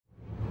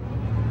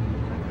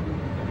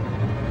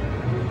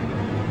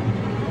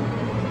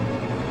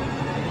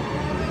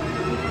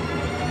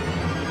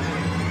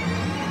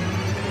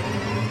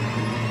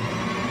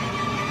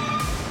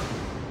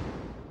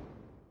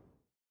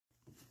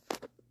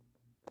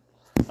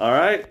All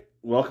right,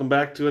 welcome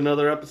back to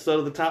another episode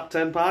of the Top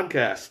 10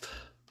 Podcast.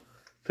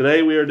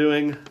 Today we are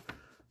doing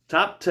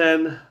Top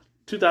 10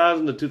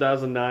 2000 to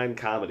 2009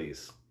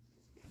 comedies.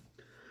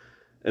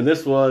 And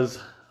this was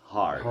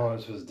hard. Oh,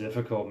 this was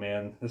difficult,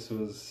 man.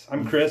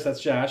 I'm Chris,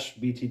 that's Josh,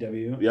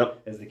 BTW,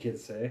 Yep. as the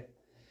kids say.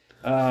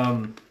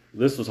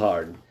 This was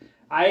hard.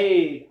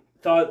 I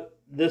thought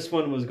this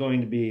one was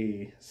going to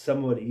be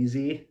somewhat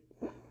easy.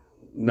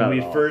 Not when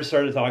we at all. first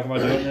started talking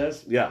about doing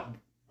this Yeah.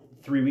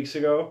 3 weeks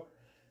ago.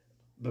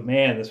 But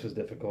man, this was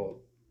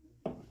difficult.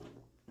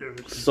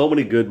 So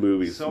many good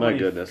movies. So My many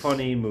goodness.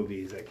 funny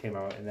movies that came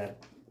out in that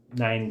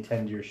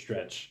 9-10 year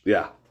stretch.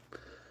 Yeah.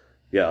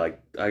 Yeah, like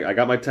I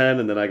got my 10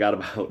 and then I got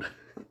about,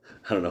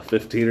 I don't know,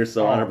 15 or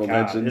so honorable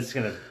mentions. It's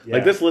gonna,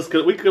 Like this list,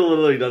 we could have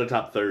literally done a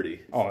top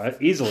 30. Oh,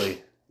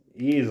 easily.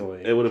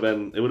 It would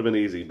have been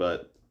easy,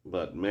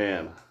 but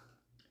man,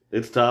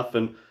 it's tough.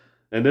 And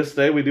this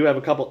day we do have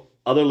a couple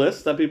other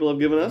lists that people have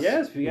given us.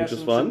 Yes, we got some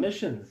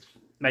submissions.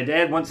 My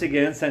dad once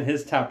again sent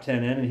his top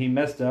 10 in, and he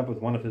messed up with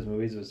one of his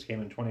movies, which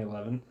came in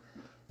 2011.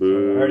 So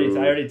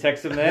I already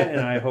texted him that, and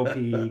I hope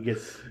he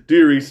gets... Do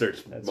your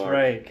research, That's Mark.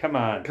 right. Come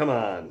on. Come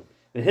on.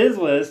 His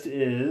list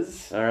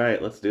is... All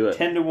right, let's do it.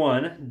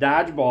 10-1,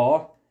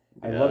 Dodgeball,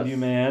 I Love You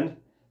Man,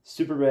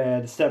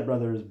 Superbad, Step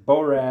Brothers,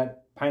 Borat,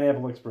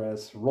 Pineapple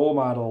Express, Role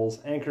Models,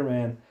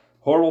 Anchorman,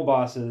 Horrible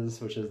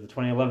Bosses, which is the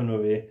 2011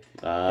 movie,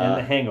 and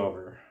The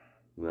Hangover.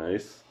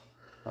 Nice.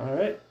 All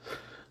right.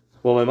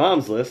 Well, my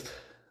mom's list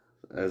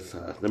as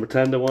number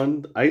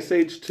 10-1, Ice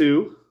Age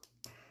 2.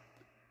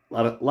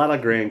 A lot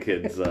of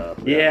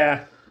grandkids.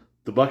 Yeah.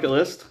 The Bucket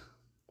List,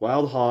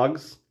 Wild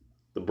Hogs,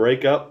 The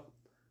Breakup,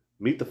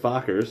 Meet the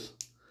Fockers,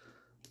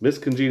 Miss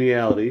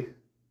Congeniality,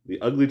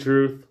 The Ugly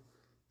Truth,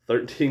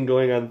 13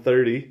 Going on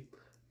 30,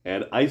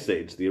 and Ice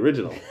Age, the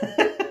original.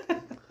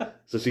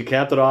 So she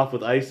capped it off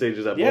with Ice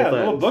Ages at both ends.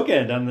 Yeah, a little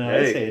bookend on the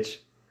Ice Age.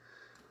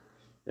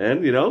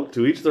 And,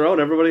 to each their own.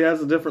 Everybody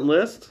has a different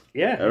list.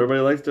 Yeah. Everybody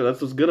likes to. That's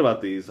what's good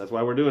about these. That's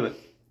why we're doing it.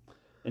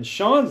 And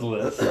Sean's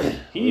list,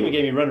 he even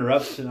gave me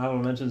runner-ups and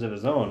honorable mentions of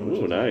his own. Which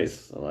Ooh, was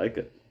nice. I like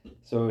it.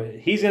 So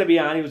he's going to be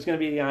on. He was going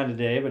to be on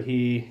today, but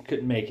he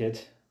couldn't make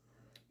it.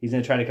 He's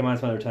going to try to come on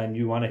some other time.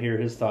 You want to hear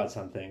his thoughts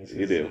on things.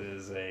 You do. It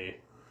is a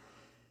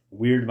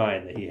weird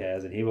mind that he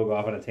has, and he will go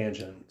off on a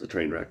tangent. It's a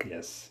train wreck.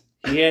 Yes.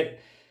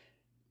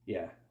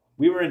 Yeah.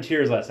 We were in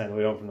tears last night on the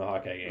way home from the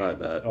Hawkeye game. I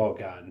bet. Oh,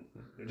 God.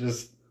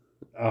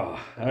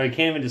 I can't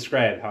even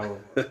describe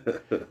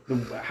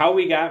how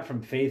we got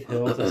from Faith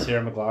Hill to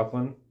Sarah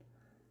McLachlan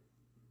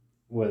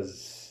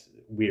was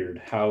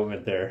weird. How we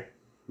went there.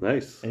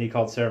 Nice. And he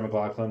called Sarah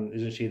McLachlan,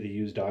 isn't she the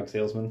used dog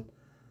salesman?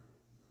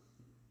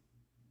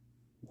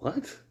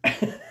 What?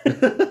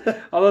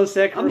 All those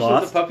sad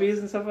commercials of puppies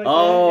and stuff like that?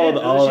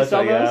 Yeah. That's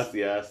right.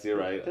 Yes, you're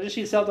right. Doesn't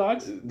she sell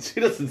dogs? She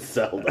doesn't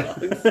sell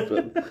dogs.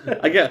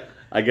 But I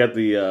get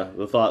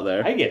the thought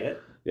there. I get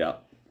it. Yeah.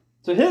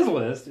 So his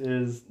list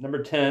is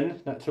number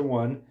 10, not to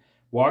 1,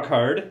 Walk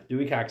Hard,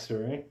 Dewey Cox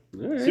Story,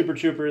 Right. Super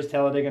Troopers,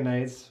 Talladega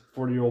Nights,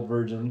 40-Year-Old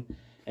Virgin,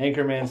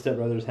 Anchorman, Step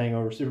Brothers,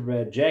 Hangover,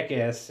 Superbad,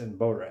 Jackass, and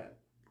Borat.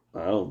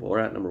 Oh,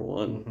 Borat number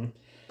 1. Mm-hmm.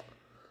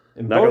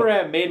 And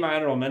Borat made my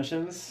honorable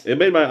mentions. It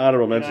made my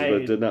honorable mentions,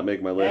 but it did not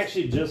make my list. I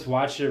actually just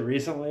watched it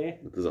recently.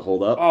 Does it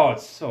hold up? Oh,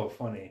 it's so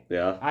funny.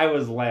 Yeah. I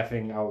was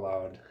laughing out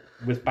loud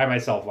by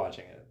myself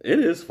watching it. It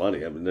is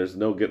funny. I mean, there's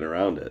no getting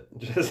around it.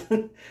 Just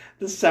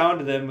the sound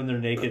of them when they're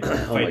naked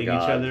fighting each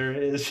other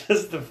is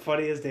just the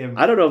funniest damn.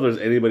 I don't know if there's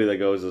anybody that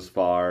goes as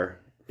far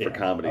for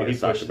comedy as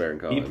Sacha Baron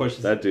Cohen. He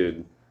pushes that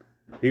dude.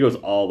 He goes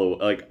all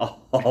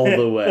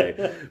the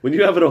way. When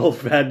you have an old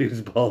fat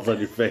dude's balls on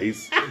your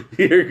face,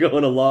 you're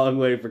going a long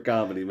way for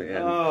comedy,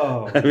 man.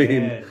 Oh, I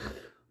mean, man.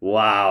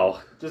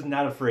 Wow. Just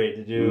not afraid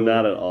to do.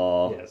 Not at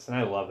all. Yes, and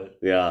I love it.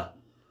 Yeah.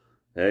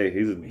 Hey,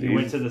 he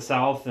went to the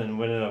South and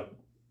went in a.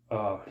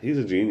 He's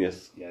a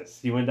genius.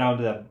 Yes, he went down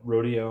to that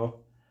rodeo.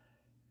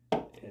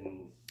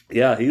 And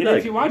yeah,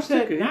 if you watch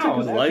that now,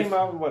 that life. came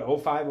out in what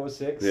 05,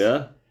 06?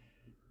 Yeah.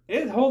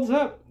 It holds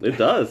up. It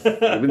does.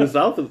 I mean, the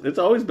South, it's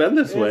always been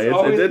this way.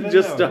 It didn't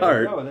just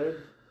start. No,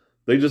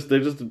 they just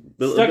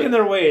stuck in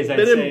their ways. I'd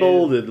been say.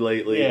 emboldened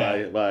lately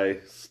by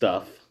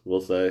stuff, we'll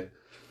say.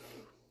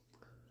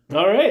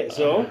 All right,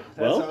 so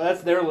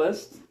that's their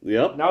list.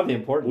 Yep. Now the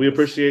important. We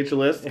appreciate your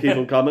list. Keep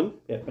them coming.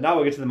 Yeah, but now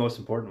we'll get to the most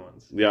important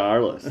ones. Yeah,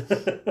 our list.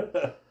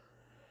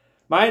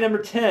 My number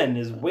 10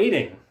 is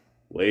Waiting.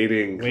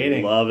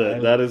 Waiting. Love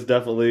it. That is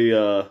definitely.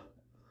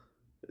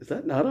 Is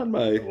that not on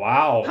my?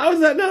 Wow. How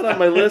is that not on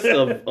my list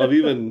of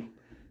even?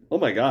 Oh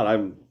my God,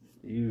 I'm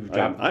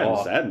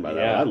saddened by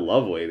that. I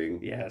love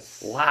Waiting.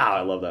 Yes. Wow,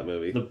 I love that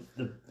movie.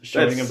 The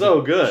showing that's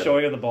so good.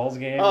 Showing of the Balls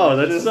game. Oh,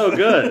 that's so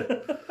good.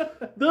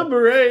 The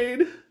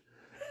parade.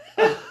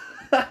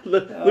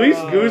 Luis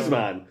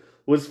Guzman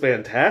was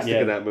fantastic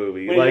in that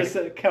movie.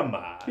 Come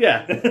on.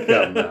 Yeah,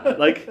 come on.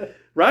 Like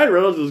Ryan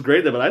Reynolds was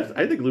great there, but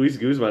I think Luis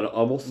Guzman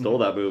almost stole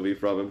that movie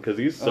from him because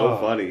he's so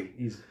funny.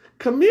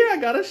 Come here, I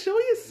gotta show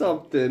you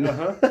something.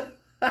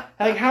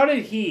 Like, how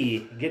did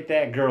he get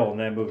that girl in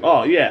that movie?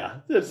 Oh yeah,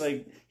 it's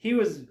like he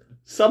was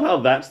somehow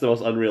that's the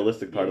most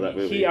unrealistic part of that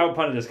movie. He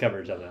outpunted his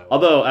coverage on that one.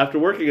 Although, after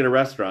working in a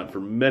restaurant for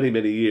many,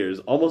 many years,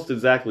 almost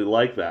exactly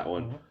like that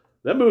one,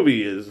 that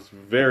movie is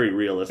very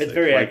realistic. It's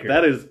very accurate.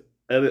 That is...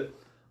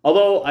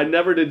 although, I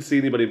never did see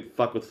anybody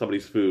fuck with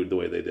somebody's food the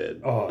way they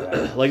did.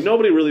 Oh, like,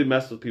 nobody really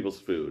messed with people's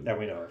food. That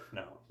we know of,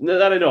 no.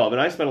 That I know of,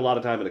 and I spent a lot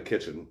of time in a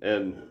kitchen,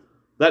 and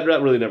that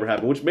really never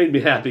happened, which made me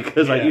happy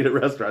because I eat at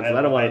restaurants, and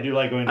I don't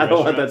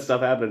want that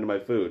stuff happening to my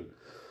food.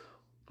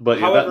 But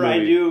however,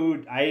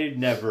 I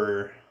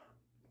never,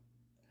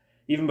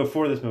 even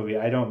before this movie,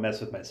 I don't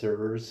mess with my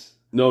servers.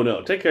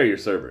 No, take care of your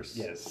servers.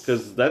 Yes.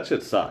 Because that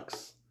shit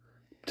sucks.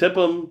 Tip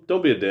them,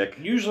 don't be a dick.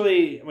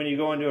 Usually, when you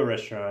go into a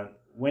restaurant,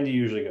 when do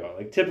you usually go?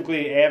 Like,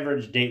 typically,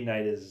 average date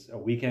night is a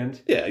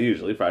weekend. Yeah,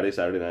 usually Friday,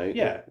 Saturday night.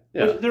 Yeah.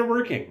 They're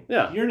working.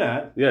 Yeah. You're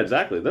not. Yeah,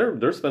 exactly.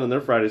 They're spending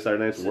their Friday,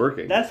 Saturday nights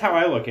working. That's how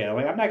I look at it.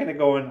 Like, I'm not going to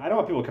go in. I don't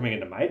want people coming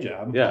into my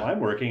job while I'm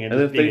working and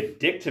just being a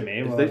dick to me.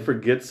 If they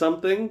forget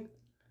something,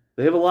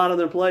 they have a lot on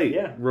their plate.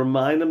 Yeah.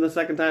 Remind them the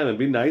second time and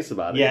be nice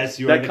about it. Yes,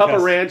 that cup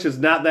of ranch is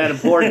not that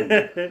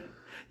important.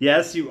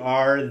 Yes, you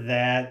are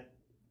that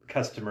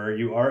customer.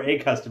 You are a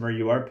customer.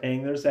 You are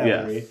paying their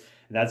salary. Yes.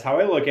 And that's how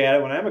I look at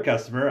it when I'm a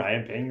customer. I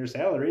am paying your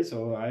salary,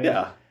 so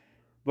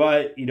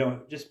But you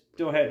don't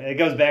have. It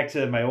goes back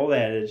to my old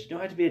adage: you don't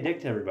have to be a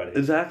dick to everybody.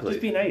 Exactly.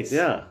 Just be nice.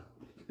 Yeah.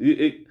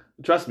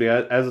 Trust me,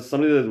 as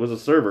somebody that was a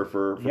server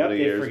for many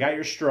years, they forgot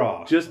your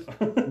straw.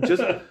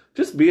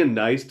 Just being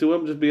nice to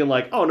him, just being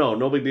like, oh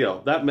no big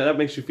deal. That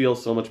makes you feel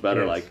so much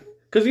better. Yes. Like,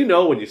 because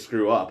when you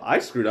screw up. I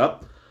screwed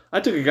up. I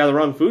took a guy the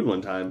wrong food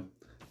one time.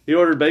 He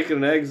ordered bacon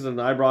and eggs,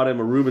 and I brought him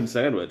a Reuben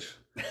sandwich.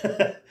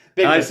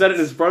 And I said it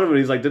in front of him.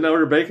 He's like, "Didn't I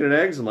order bacon and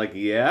eggs?" I'm like,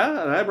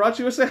 "Yeah," and I brought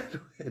you a sandwich.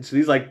 And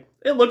he's like,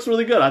 "It looks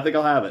really good. I think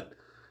I'll have it."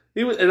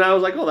 And I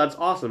was like, "Oh, that's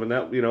awesome." And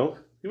that,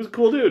 he was a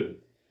cool dude.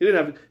 He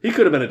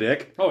could have been a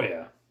dick. Oh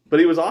yeah, but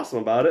he was awesome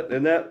about it.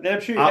 And I'm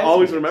sure I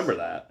always remember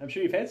that. I'm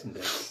sure you've had some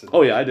dicks.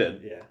 Oh yeah, I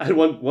did. Yeah, I had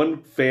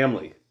one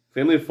family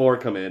of 4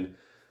 come in.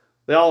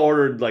 They all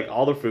ordered like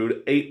all their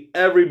food, ate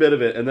every bit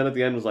of it, and then at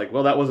the end was like,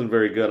 "Well, that wasn't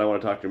very good. I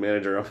want to talk to your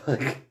manager." I'm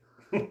like.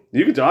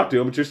 You can talk to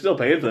him, but you're still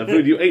paying for that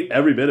food. You ate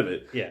every bit of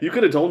it. Yeah. You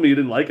could have told me you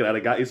didn't like it. I'd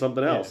have got you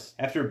something else.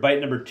 Yeah. After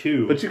bite number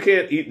 2. But you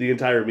can't eat the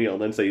entire meal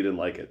and then say you didn't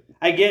like it.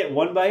 I get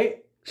one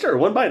bite. Sure,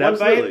 one bite,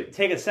 absolutely.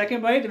 Take a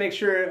second bite to make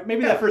sure.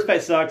 Maybe that first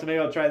bite sucked. Maybe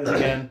I'll try this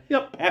again.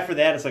 Yep. After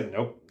that, it's like,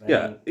 nope.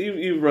 Yeah,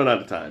 you've run out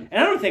of time.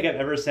 And I don't think I've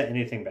ever sent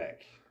anything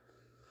back.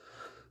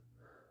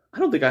 I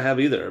don't think I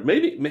have either.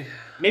 Maybe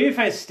if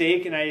I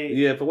steak and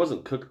if it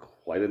wasn't cooked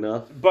quite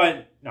enough.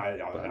 But no,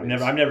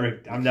 I'm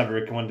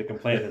never one to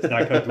complain if it's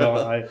not cooked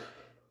well.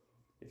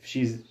 If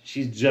she's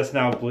just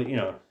now,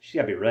 she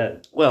gotta be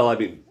red. Well, I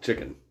mean,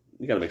 chicken.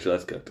 You gotta make sure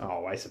that's cooked.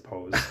 Oh, I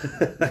suppose.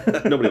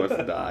 Nobody wants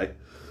to die.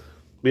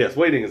 But yes,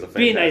 waiting is a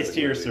fantastic Be nice to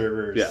movie. your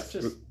servers. Yeah,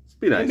 just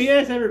be nice. Be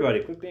nice to everybody.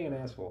 Quit being an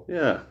asshole.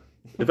 Yeah.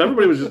 If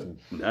everybody was just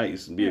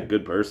nice and be a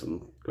good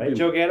person. Right,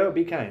 Joe Gatto?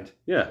 Be kind.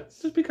 Yeah,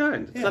 just be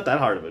kind. It's not that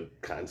hard of a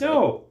concept.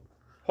 No.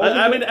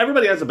 I mean,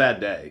 everybody has a bad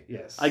day.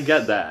 Yes. I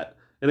get that.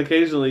 And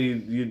occasionally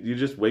you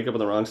just wake up on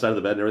the wrong side of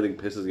the bed and everything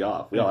pisses you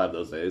off. We all have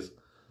those days.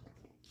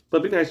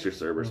 But be nice to your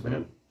servers,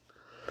 man.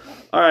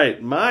 All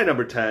right, my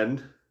number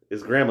 10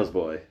 is Grandma's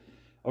Boy.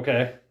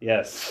 Okay,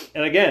 yes.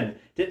 And again,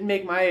 didn't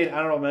make my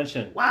honorable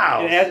mention.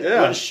 Wow.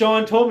 When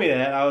Sean told me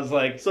that, I was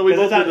like, so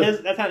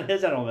that's on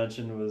his honorable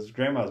mention was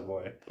Grandma's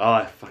Boy. Oh,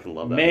 I fucking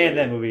love that movie.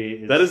 That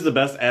movie. That is the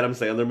best Adam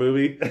Sandler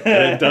movie,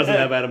 and it doesn't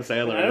have Adam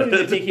Sandler I don't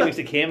even think he makes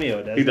a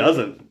cameo, does he? He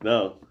doesn't,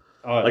 no.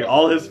 Oh, like,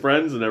 all his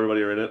friends and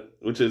everybody are in it,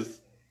 which is,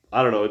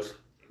 I don't know, it's...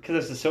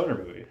 Because it's a Stoner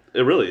movie.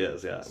 It really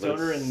is, yeah.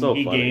 Stoner and so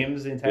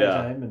games the entire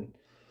time, and...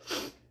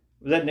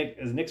 Was that Nick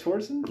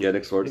Swardson? Yeah,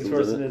 Nick Swardson. Nick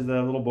Swardson is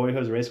the little boy who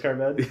has a race car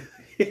bed.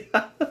 Yeah,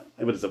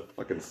 but it's a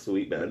fucking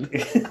sweet bed.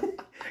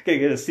 Gotta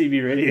get a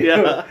CB radio.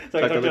 Yeah. So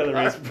I can talk to the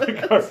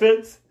race car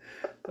fits.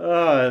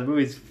 Oh, the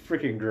movie's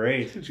freaking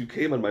great. Dude, you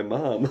came on my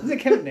mom. Was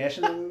it Kevin Nash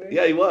in the movie?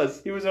 Yeah, he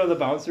was. He was one of the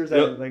bouncers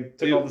that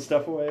took all the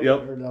stuff away.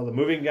 Yep. Or all the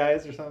moving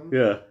guys or something.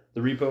 Yeah.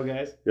 The repo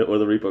guys. Yep, or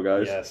the repo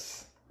guys.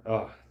 Yes.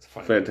 Oh, it's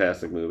fun.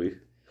 Fantastic movie.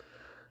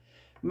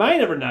 My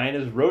number 9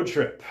 is Road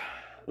Trip.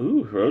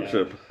 Ooh, Road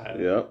Trip.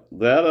 Yeah.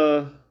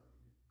 That,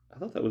 I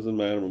thought that was in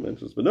my honorable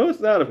mentions, but no, it's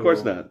not. Of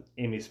course not.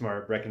 Amy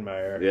Smart,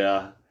 Breckenmeyer.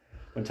 Yeah.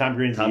 When Tom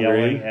Green's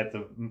yelling at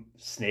the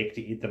snake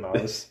to eat the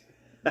mouse.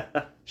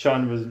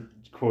 Sean was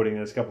quoting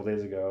this a couple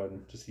days ago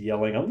and just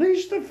yelling,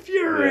 "Unleash the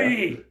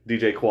fury!" Yeah.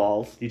 DJ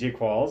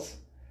Qualls.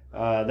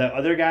 That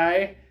other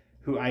guy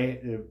who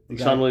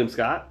Sean William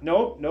Scott?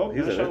 Nope.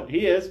 He's in it.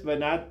 He is, but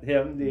not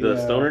him.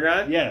 The stoner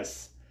guy?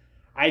 Yes.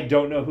 I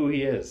don't know who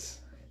he is.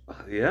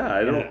 Yeah,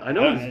 I don't. I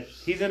know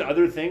he's in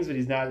other things, but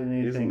he's not in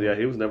anything.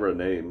 He was never a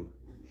name.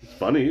 It's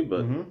funny,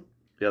 but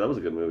yeah, that was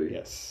a good movie.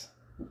 Yes.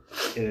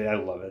 I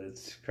love it.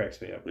 It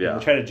cracks me up. Yeah.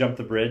 They try to jump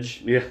the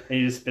bridge. Yeah. And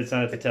he just spits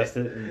on it to test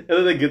it. And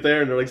then they get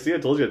there and they're like, "See, I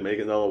told you I'd make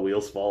it," and all the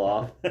wheels fall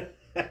off.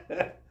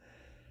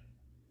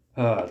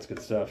 Oh, that's good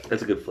stuff.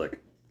 That's a good flick.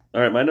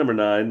 All right, my number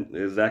 9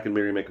 is Zack and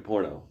Miri Make a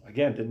Porno.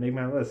 Again, didn't make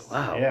my list.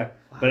 Wow. Yeah.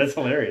 But it's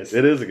hilarious.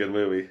 It is a good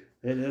movie.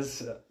 It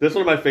is. This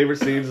one of my favorite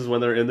scenes is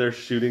when they're in there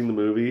shooting the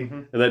movie,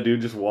 and that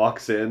dude just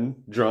walks in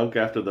drunk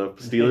after the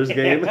Steelers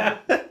game.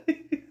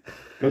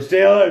 Go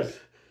Steelers!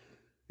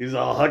 He's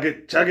all hug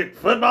it, chug it,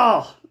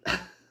 football.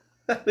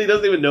 He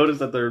doesn't even notice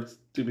that there's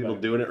two people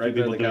doing it right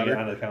there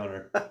on the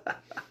counter.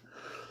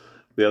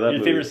 Yeah, that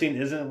Your favorite scene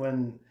isn't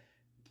when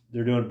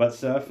they're doing butt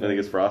stuff? I think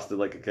it's frosted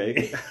like a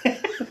cake.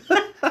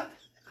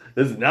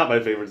 This is not my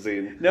favorite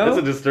scene. No? It's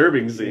a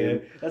disturbing scene. Yeah.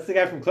 That's the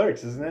guy from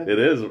Clerks, isn't it? It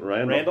is,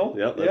 Randall.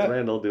 Yep, that's Yeah.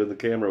 Randall doing the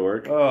camera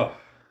work. Oh.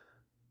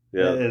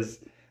 Yeah.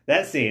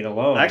 That scene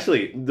alone.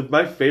 Actually,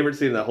 my favorite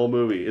scene in that whole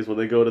movie is when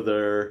they go to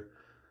their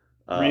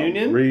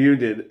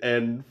reunion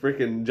and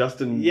freaking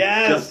Justin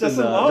Justin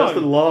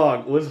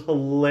Long was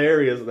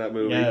hilarious in that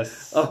movie.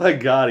 Yes. Oh my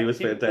god, he was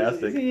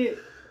fantastic.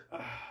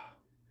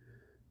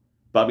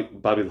 Bobby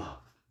Long.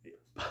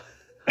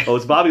 Oh,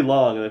 it's Bobby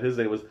Long, and then his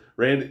name was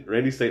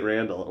Randy St.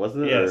 Randall,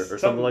 wasn't it? Yes, or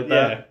something like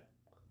that.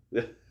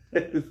 Yeah.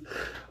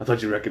 I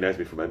thought you recognized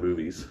me from my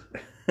movies.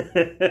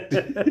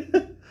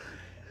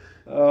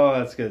 Oh,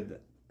 that's good.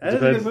 That is a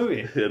good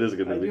movie. It is a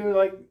good movie. I do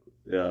like.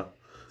 Yeah.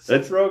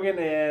 Seth Rogen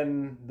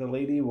and the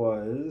lady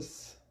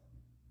was.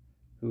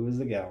 Who was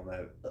the gal in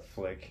that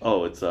flick?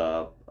 Oh, it's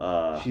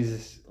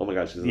she's. Oh my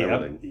god, she's in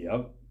everything.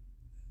 Yep.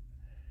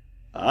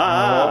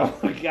 Ah.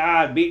 Oh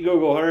God! Beat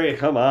Google, hurry!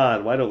 Come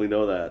on, why don't we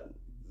know that?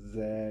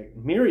 Zach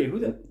Miri, who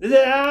the is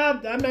it?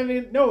 I'm not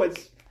even. No,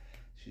 it's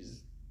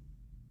she's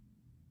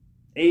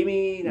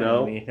Amy.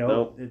 Not Amy.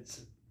 No,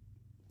 it's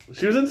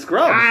she was in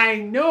Scrubs. I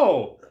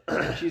know.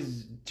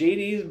 She's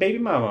JD's baby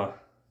mama.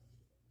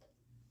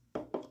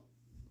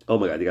 Oh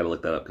my god, you got to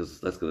look that up because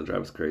that's gonna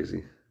drive us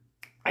crazy.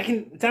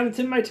 It's on the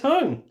tip of my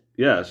tongue.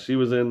 Yeah, she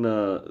was in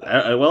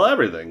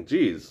everything.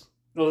 Jeez,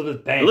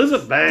 Elizabeth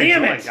Banks.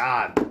 Damn it! Oh my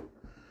god.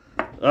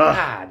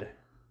 God.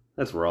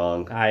 That's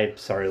wrong. I'm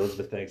sorry,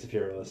 Elizabeth Banks, if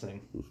you're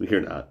listening.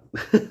 You're not.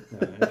 No,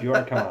 if you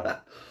are, come on.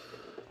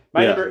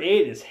 My number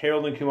 8 is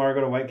Harold and Kumar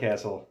Go to White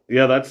Castle.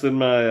 Yeah, that's in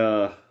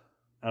my...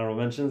 honorable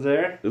mentions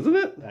there. Isn't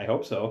it? I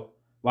hope so.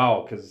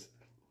 Wow, because...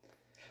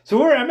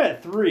 So I'm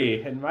at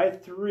 3, and my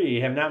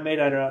 3 have not made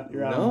your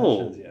honorable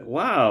mentions yet.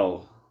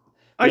 Wow.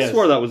 I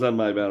swore that was on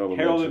my honorable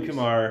Harold mentions. and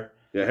Kumar.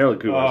 Yeah, Harold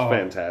and Kumar is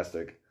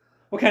fantastic.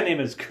 What kind of name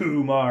is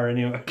Kumar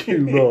anyway?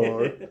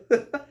 Kumar.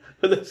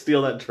 When they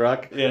steal that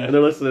truck, and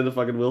they're listening to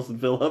fucking Wilson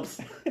Phillips.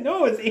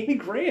 No, it's Amy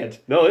Grant.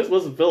 No, it's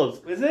Wilson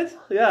Phillips. Is it?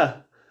 Yeah.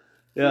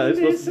 Yeah,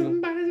 it's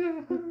Wilson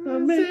Phillips.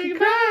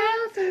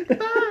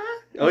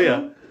 Oh,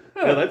 yeah.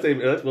 Yeah,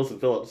 that's Wilson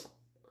Phillips.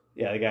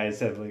 Yeah, the guys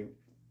have, like,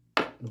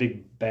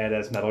 big,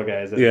 badass metal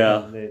guys.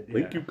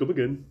 Thank you, come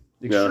again.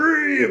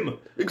 Extreme!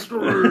 Yeah.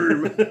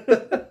 Extreme!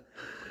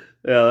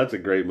 Yeah, that's a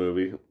great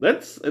movie.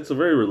 It's a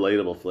very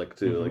relatable flick,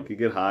 too. Mm-hmm. Like, you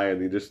get high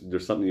and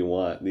there's something you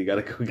want, and you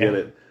gotta go get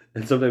it.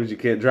 And sometimes you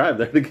can't drive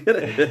there to get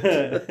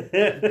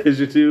it because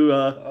you're too.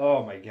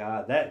 Oh my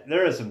god,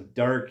 there are some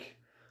dark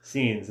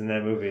scenes in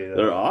that movie. Though.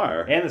 There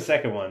are, and the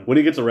second one when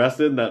he gets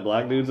arrested and that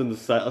black dude's in the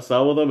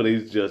cell with him, and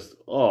he's just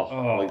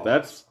like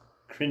that's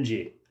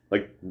cringy.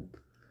 Like,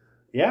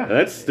 yeah,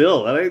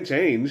 that ain't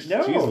changed.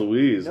 No, jeez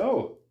Louise.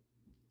 No.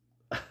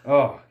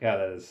 Oh god,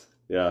 that is.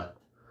 Yeah.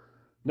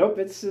 Nope,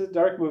 it's a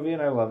dark movie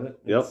and I love it.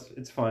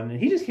 It's fun, and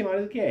he just came out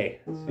as gay.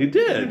 He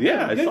did,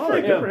 yeah. I saw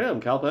that. Good for him,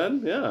 Cal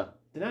Penn. Yeah.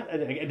 I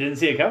didn't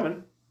see it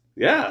coming.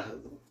 Yeah.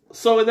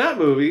 So in that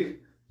movie,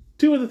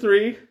 2 of the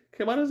 3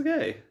 came out as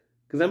gay.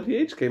 Because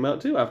MPH came out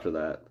too after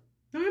that.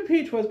 No,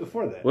 MPH was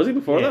before that. Was he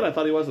before that? I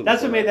thought he wasn't.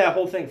 That's what made that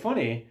whole thing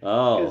funny.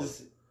 Oh.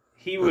 Because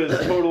he was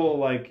total,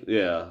 like...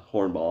 Yeah,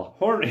 hornball.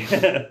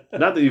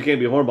 Not that you can't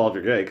be a hornball if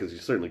you're gay, because you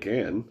certainly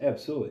can.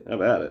 Absolutely.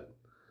 Have at it.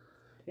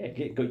 Yeah,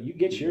 you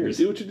get yours.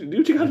 Do what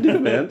you got to do,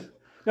 man.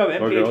 No,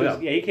 MPH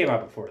he came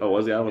out before that. Oh,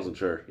 was he? I wasn't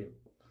sure.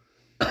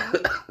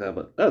 Yeah,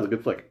 but that was a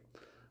good flick.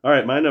 All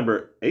right, my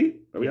number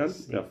 8. Are we on?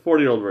 Yeah,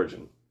 40-Year-Old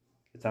Virgin.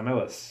 It's on my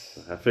list.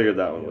 I figured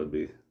that one would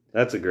be.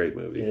 That's a great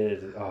movie. It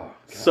is. Oh, God.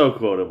 So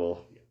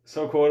quotable.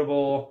 So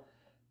quotable.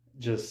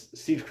 Just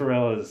Steve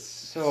Carell is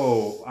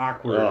so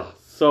awkward. Oh,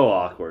 so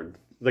awkward.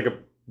 Like a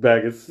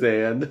bag of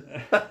sand.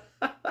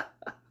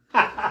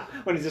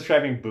 When he's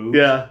describing boobs.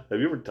 Yeah. Have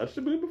you ever touched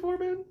a boob before,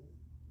 man?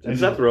 And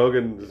Seth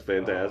Rogen is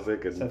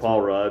fantastic, and Paul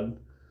Rudd.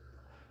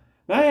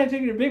 I had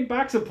taken a big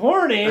box of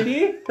porn,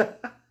 Andy.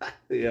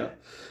 Yeah.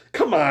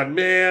 Come on,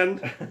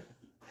 man.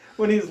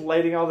 When he's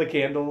lighting all the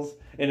candles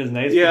in his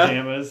nice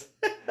pajamas,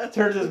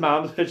 turns his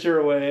mom's picture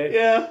away.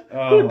 Yeah.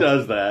 Who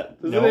does that?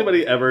 Does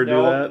anybody ever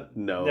do that?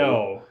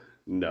 No.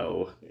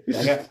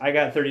 I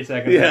got 30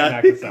 seconds to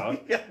knock this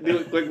out. Do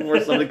it quick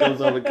before somebody comes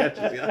home and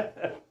catches you.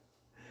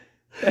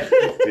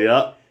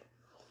 Yeah.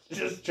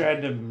 Just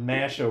trying to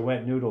mash a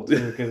wet noodle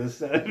too,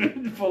 because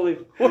it's fully.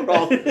 We're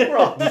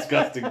all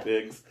disgusting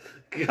pigs.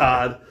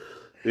 God.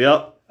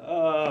 Yep.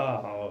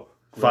 Oh.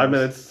 5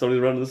 minutes.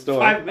 Somebody's running to the store.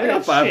 5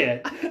 minutes.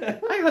 Shit.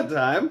 I got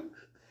time.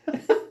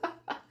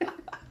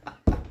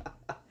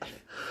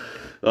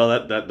 Oh,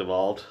 that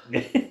devolved.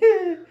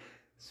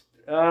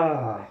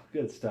 Ah,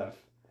 good stuff.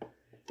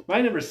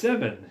 My number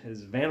 7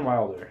 is Van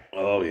Wilder.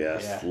 Oh,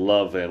 yes. Yeah.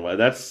 Love Van Wilder.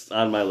 That's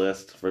on my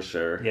list for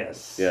sure.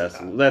 Yes. Yes,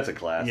 that's a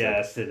classic.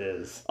 Yes, it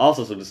is.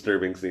 Also some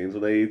disturbing scenes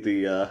when they eat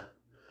the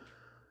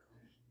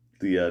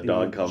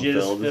dog cum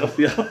filled.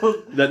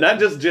 Yeah. Not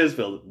just jizz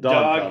filled.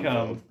 Dog cum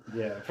filled.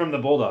 Yeah, from the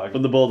bulldog.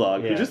 From the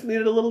bulldog, who just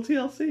needed a little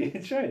TLC.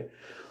 That's right.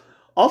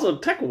 Also,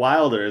 Tech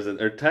Wilder is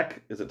it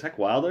Tech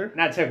Wilder?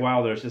 Not Tech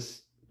Wilder, it's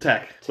just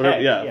Tech.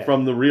 Whatever, yeah,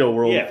 from the real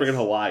world, freaking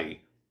Hawaii.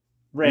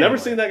 Randomly. Never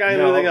seen that guy in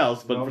anything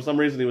else, but for some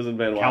reason he was in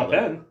Van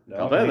Wilder.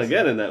 Cal Penn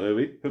again in that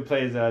movie. Who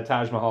plays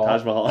Taj Mahal.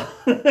 Taj Mahal.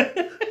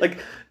 Like,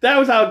 that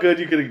was how good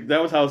you could,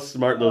 that was how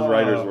smart those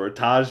writers were.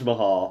 Taj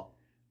Mahal.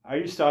 Are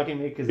you stalking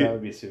me? Because that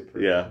would be super.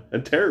 Yeah,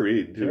 and Tara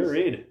Reid. Tara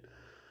Reid.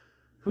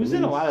 Who's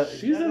in a lot of...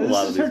 She's in a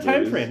lot of these movies. This is her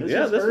time frame.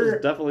 This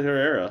was definitely her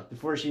era.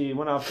 Before she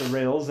went off the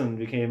rails and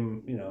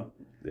became,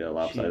 Yeah,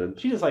 lopsided.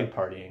 She just liked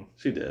partying.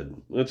 She did.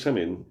 Which, I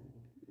mean,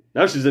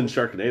 now she's in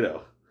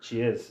Sharknado.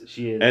 She is.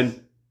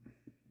 And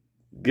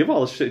give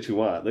all the shit you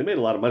want. They made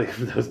a lot of money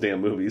for those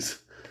damn movies.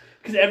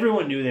 Because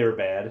everyone knew they were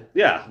bad.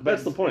 Yeah,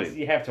 that's the point.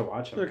 You have to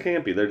watch them. They're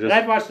campy. They're just... And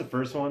I've watched the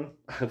first one.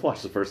 I've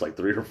watched the first,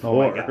 3 or 4.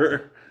 Oh, my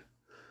God.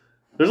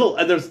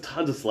 There's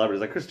tons of celebrities.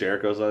 Like Chris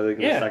Jericho's, I think,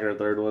 in the second or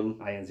third one.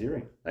 Ian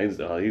Ziering.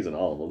 He's in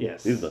all of them.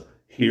 Yes. He's the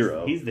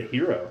hero. He's the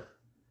hero.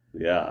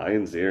 Yeah,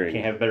 Ian Ziering.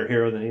 Can't have a better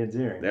hero than Ian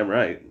Ziering. Damn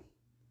right.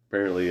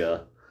 Apparently,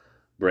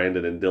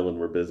 Brandon and Dylan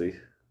were busy.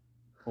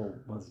 Well,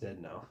 one's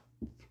dead now.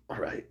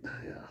 Right.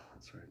 Yeah,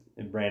 that's right.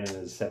 And Brandon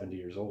is 70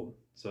 years old.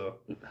 So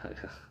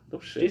no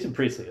shit. Jason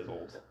Priestley is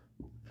old.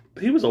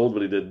 He was old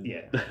when he did.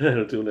 Yeah.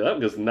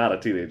 I'm just not a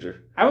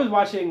teenager. I was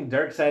watching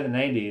Dark Side of the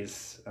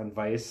 90s on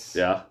Vice.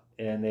 Yeah.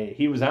 And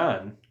he was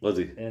on. Was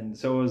he? And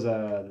so was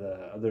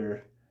the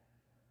other...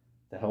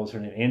 The hell was her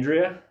name?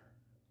 Andrea?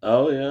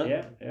 Oh,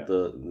 yeah.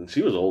 Yeah.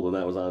 She was old when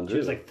that was on, too. She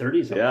was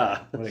 30 something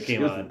when it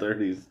came on. She was in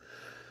 30s.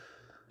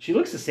 She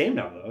looks the same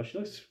now, though.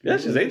 Yeah,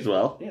 she's aged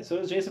well. Yeah, so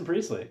does Jason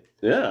Priestley.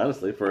 Yeah,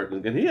 honestly.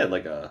 And he had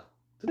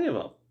didn't he have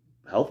a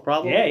health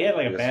problem? Yeah, he had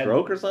a bad...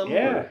 stroke or something?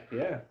 Yeah.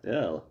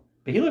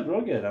 But he looked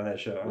real good on that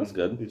show. That's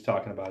good. He was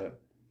talking about it.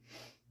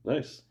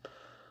 Nice.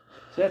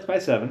 So that's my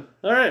 7.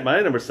 All right, my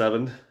number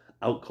 7,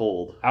 Out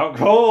Cold. Out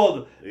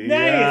Cold! Yes.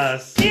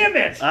 Nice! Damn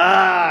it!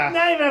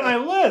 Not even on my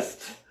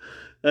list!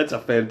 That's a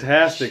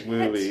fantastic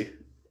movie.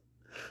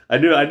 I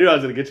knew I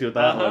was going to get you with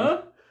that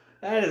one.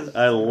 That is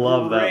I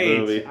love that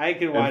movie. I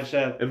can watch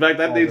that. In fact,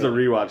 that needs a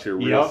rewatch here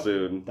real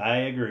soon. I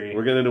agree.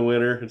 We're getting into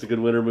winter. It's a good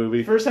winter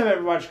movie. First time I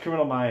ever watched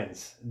Criminal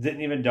Minds.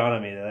 Didn't even dawn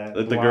on me that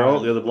the girl,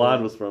 the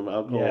blonde was from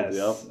Out Cold. Yes.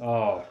 Yep.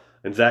 Oh.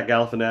 And Zach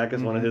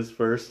Galifianakis, one of his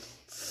first.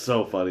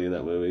 So funny in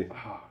that movie.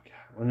 Oh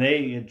god, when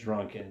they get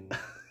drunk and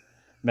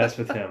mess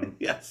with him.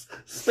 Yes.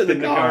 Spin the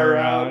car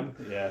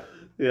around. Yeah.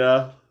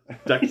 Yeah.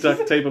 Duct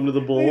tape him to the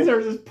bull. These are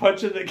just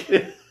punching the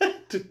kid.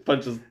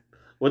 Punches.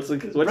 What's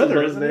his brother,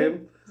 brother's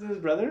name? Is it his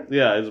brother?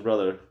 Yeah, his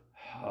brother.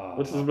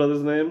 What's his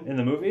brother's name? In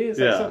the movie? It's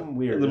like something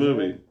weird. In the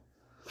movie. It?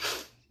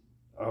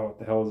 Oh, what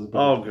the hell is his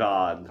brother? Oh,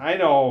 God. I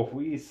know.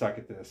 We suck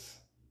at this.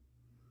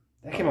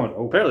 That came out.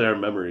 Apparently our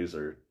memories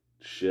are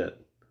shit.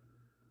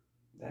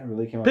 That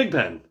really came out.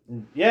 Pigpen.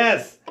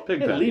 Yes.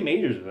 Pigpen. Lee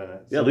Majors was in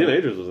it. Yeah, Lee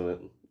Majors was in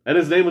it. And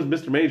his name was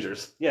Mr.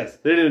 Majors. Yes.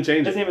 They didn't even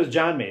change His name was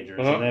John Majors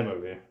in that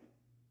movie.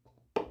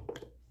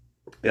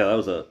 Yeah, that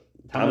was a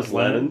Thomas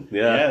Lennon.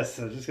 Yeah. Yes,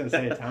 I was just going to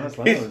say Thomas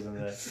Lennon was in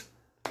this.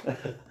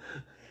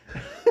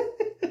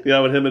 Yeah,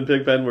 when him and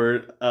Pigpen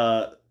were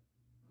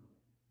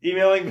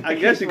emailing. I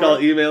guess you call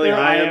it emailing or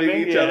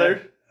IMing each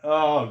other.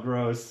 Oh,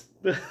 gross.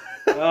 He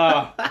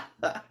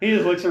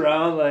just looks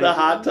around like the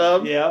hot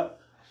tub. Yeah.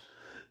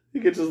 He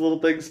gets his little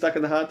thing stuck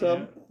in the hot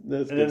tub. Yeah.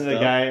 And then the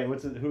guy,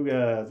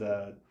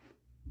 the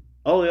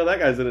oh yeah, that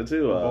guy's in it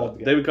too.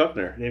 David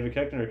Koechner. David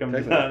Koechner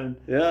comes on.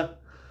 Yeah.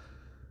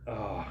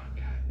 Oh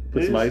god.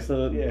 Puts some ice in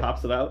it and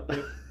pops it out.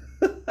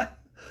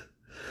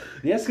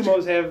 The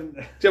Eskimos have...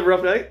 Did you have a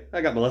rough night?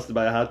 I got molested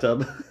by a hot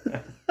tub.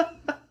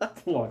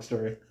 That's a long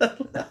story. I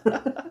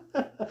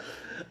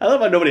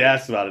love how nobody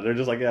asks about it. They're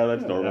just like, yeah,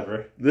 that's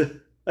normal.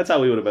 That's how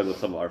we would have been with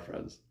some of our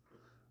friends.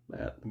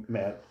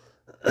 Matt.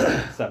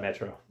 It's not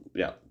Metro.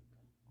 Yeah.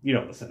 You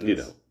don't listen to this.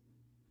 You don't.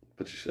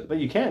 But you should. But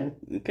you can.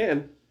 You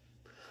can.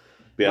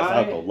 But yes,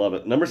 Out Cold. Love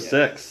it. Number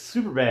 6.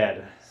 Super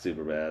bad.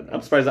 Super bad.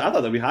 I'm surprised. I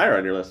thought that'd be higher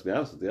on your list, to be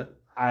honest with you.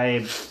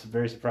 I'm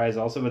very surprised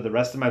also, but the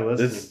rest of my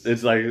list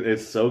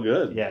it's so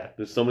good. Yeah.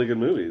 There's so many good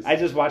movies. I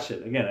just watched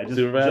it again. I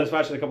just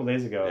watched it a couple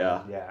days ago.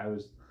 Yeah. Yeah,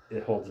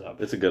 it holds up.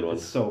 It's a good one.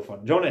 It's so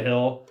fun. Jonah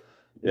Hill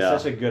is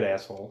such a good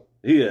asshole.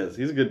 He is.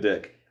 He's a good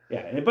dick.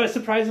 Yeah, but a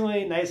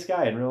surprisingly nice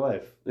guy in real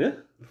life. Yeah.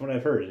 From what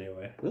I've heard,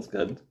 anyway. That's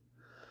good.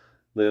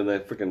 Then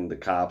the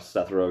cops,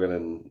 Seth Rogen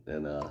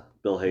and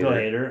Bill Hader. Bill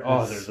Hader.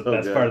 Oh, they're the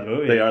best part of the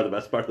movie. They are the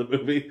best part of the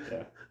movie.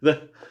 Yeah.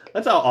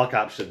 That's how all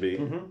cops should be.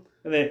 Mm-hmm.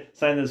 And they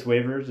signed this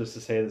waiver just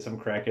to say that some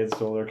crackhead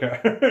stole their car.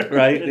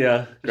 Right,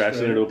 yeah. Crashed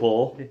into a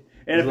pole.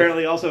 And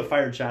apparently also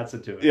fired shots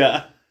into it.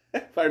 Yeah.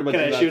 Fired a bunch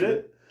of shots. Can I shoot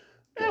it?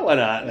 Yeah, why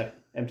not? Yeah.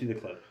 Empty the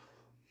clip.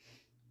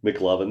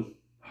 McLovin.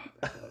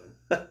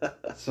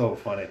 So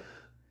funny.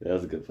 Yeah, that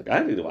was a good flick. I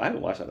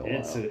haven't watched that in a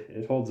while.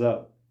 It holds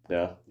up.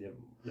 Yeah. Yep.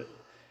 Is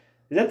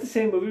that the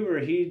same movie where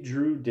he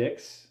drew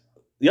dicks?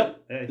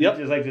 Yep. He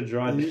just like to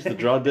draw. He used to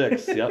draw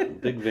dicks.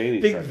 Yep. Big veiny.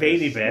 Big suckers.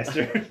 veiny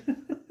bastard.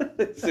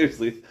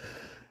 Seriously,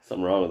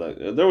 something wrong with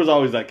that. There was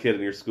always that kid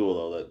in your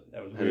school though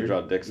that was had to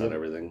draw dicks on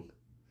everything.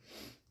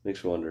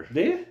 Makes you wonder.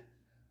 Do you?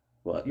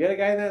 What? You had a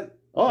guy in that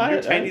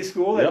tiny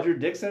school that drew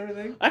dicks on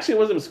everything? Actually, it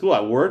wasn't in school.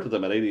 I worked with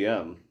him at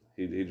ADM.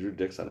 He drew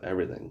dicks on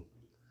everything.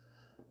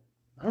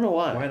 I don't know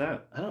why. Why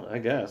not? I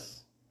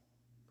guess.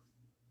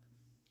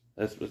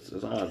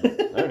 It's odd.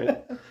 All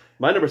right.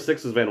 My number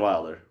 6 is Van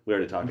Wilder. We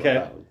already talked about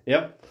that one.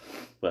 Yep.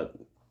 But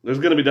there's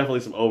going to be definitely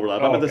some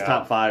overlap. I bet this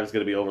top 5 is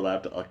going to be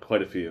overlapped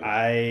quite a few.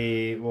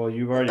 Well,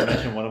 you've already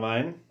mentioned one of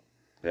mine.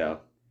 Yeah.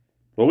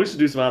 Well, we should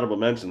do some honorable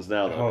mentions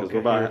now, though,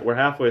 because we're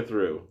halfway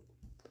through.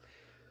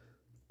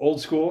 Old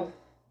School.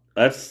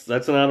 That's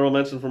an honorable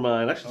mention for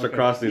mine. I should start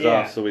crossing these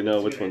off so we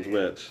know which one's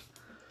which.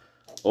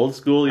 Old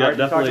School, yeah,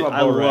 definitely.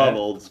 I love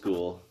Old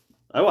School.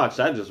 I watched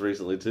that just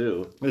recently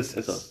too. It's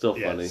still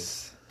funny.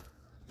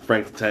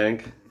 Frank the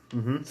Tank.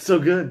 Mm-hmm. It's so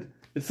good.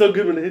 It's so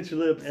good when it hits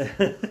your lips.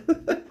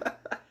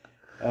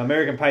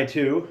 American Pie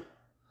 2.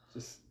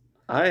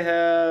 I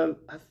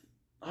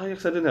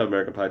guess I didn't have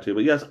American Pie 2,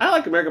 but yes, I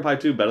like American Pie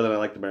 2 better than I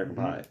liked American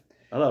Pie.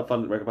 I thought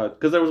fun American Pie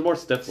because there was more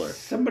Stifler.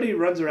 Somebody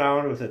runs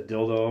around with a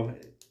dildo.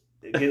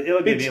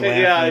 It'll give me a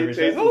laugh.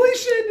 Yeah, holy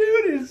shit,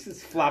 dude!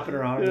 It's flopping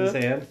around in his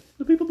hand.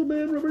 The people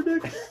demand rubber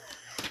dicks.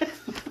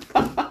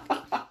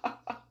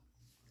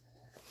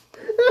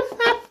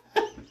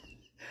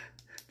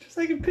 Just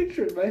I can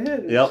picture it in my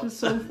head. It's just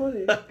so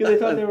funny. Because they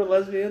thought they were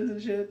lesbians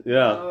and shit.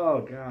 Yeah.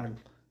 Oh, God.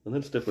 And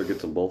then Stifler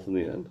gets them both in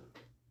the end.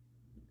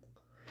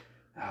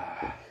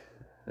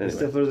 Anyway.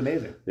 Stifler's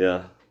amazing.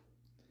 Yeah.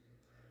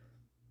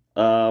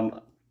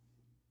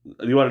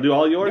 You want to do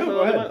all yours? No,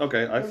 go ahead.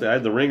 Okay, I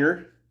had The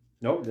Ringer.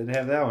 Nope, didn't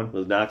have that one.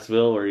 With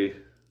Knoxville, where he...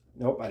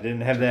 Nope, I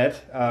didn't have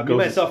that. Me,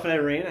 Myself, and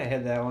Irene, I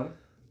had that one.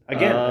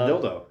 Again, a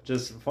dildo.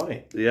 Just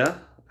funny. Yeah,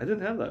 I didn't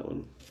have that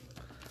one.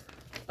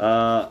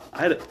 I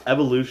had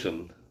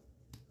Evolution.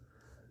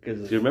 Do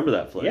you remember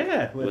that flick?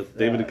 Yeah. With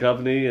David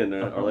Duchovny and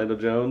Orlando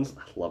Jones.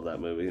 I love that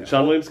movie. And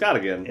Sean William Scott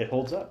again. It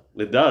holds up.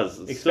 It does.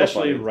 It's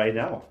especially right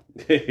now.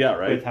 Yeah,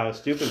 right. With how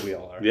stupid we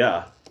all are.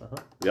 Yeah.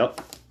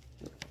 Yep.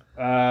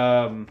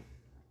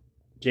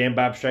 Jay and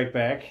Bob Strike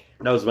Back.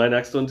 That was my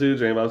next one too,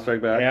 Jay and Bob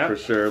Strike Back. Yeah. For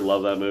sure.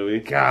 Love that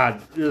movie.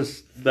 God,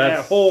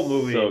 that whole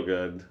movie. So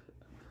good.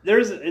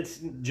 It's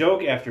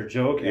joke after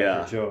joke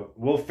after joke.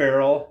 Will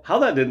Ferrell. How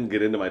that didn't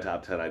get into my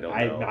top 10, I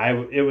don't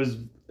know. It was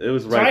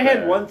right. So I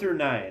had 1 through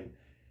 9.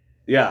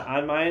 Yeah.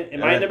 On mine, and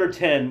my number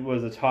 10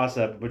 was a toss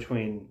up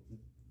between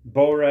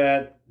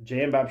Borat,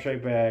 Jay and Bob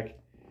Strike Back,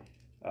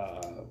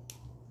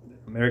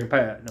 American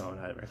Pie. No,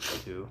 not American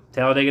Pie 2.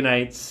 Talladega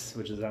Nights,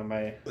 which is on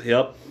my.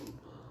 Yep.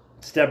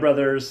 Step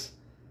Brothers.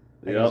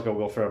 I can just go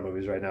Will Ferrell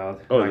movies right now.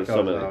 Oh, there's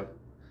so many.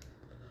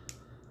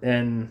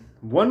 And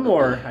one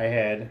more I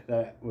had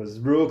that was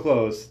real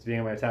close to being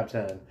in my top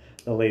 10.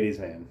 The Ladies'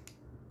 Man.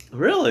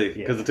 Really?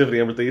 Because of Tiffany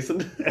Amber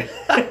Thiessen?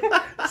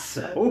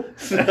 So?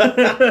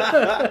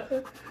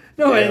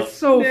 No, it's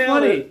so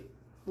funny.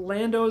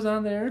 Lando's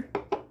on there.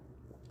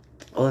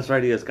 Oh, that's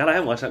right, he is. God, I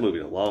haven't watched that movie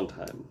in a long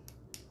time.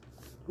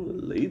 Ooh,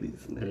 the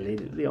Ladies' Man. The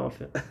Lady, the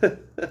outfit.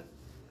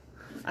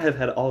 I have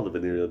had all the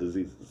venereal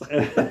diseases.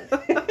 I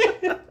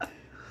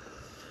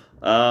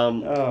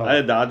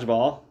had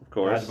Dodgeball, of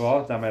course.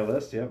 Dodgeball, it's on my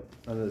list, yep.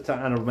 On the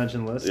honorable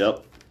mention list.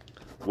 Yep.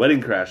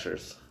 Wedding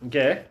Crashers.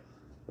 Okay.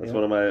 That's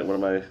one of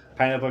my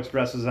Pineapple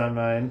Express was on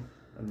mine,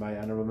 on my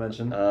honorable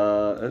mention.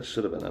 It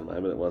should have been on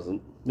mine, but it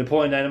wasn't.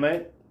 Napoleon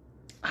Dynamite.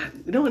 I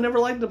never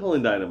liked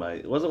Napoleon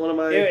Dynamite. It wasn't one of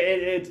my...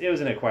 It was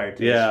an acquired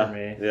taste for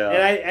me. Yeah.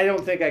 And I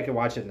don't think I could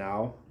watch it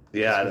now.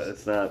 Yeah,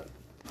 it's not...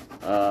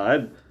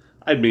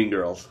 I'd Mean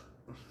Girls.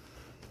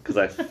 Because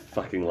I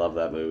fucking love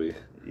that movie.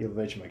 You have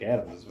Rachel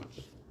McAdams.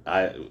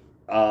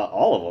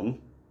 All of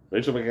them.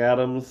 Rachel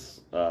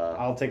McAdams.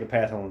 I'll take a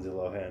pass on Lindsay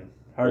Lohan.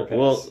 Hard pass.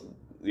 Well,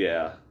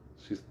 yeah.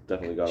 She's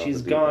definitely gone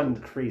She's gone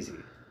crazy.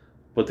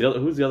 But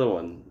who's the other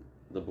one?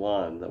 The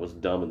blonde that was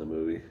dumb in the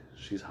movie.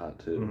 She's hot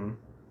too. Mm-hmm.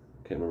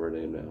 Can't remember her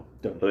name now.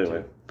 But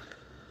anyway.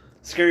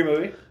 Scary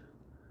Movie.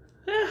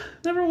 Yeah,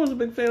 never was a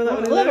big fan of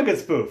that one. I love a good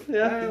spoof.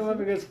 Yeah. I love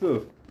a good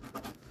spoof.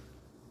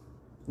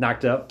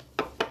 Knocked Up.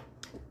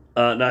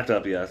 Knocked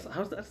Up, yes.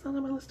 That's not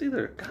on my list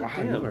either. God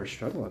damn. You are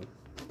struggling.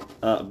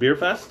 Beer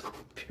Fest.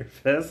 Beer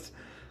Fest.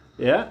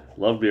 Yeah.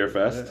 Love Beer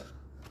Fest.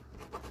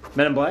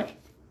 Men in Black.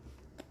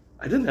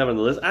 I didn't have it on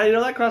the list.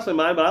 That crossed my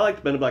mind, but I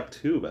liked Men in Black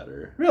 2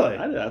 better. Really?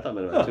 I thought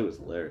Men in Black 2 was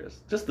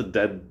hilarious. Just the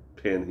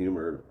deadpan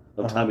humor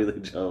of Tommy Lee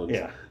Jones.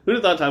 Yeah. Who'd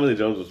have thought Tommy Lee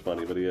Jones was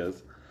funny, but he is.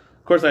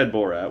 Of course, I had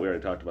Borat. We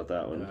already talked about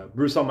that one.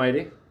 Bruce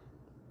Almighty.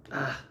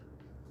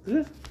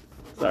 It's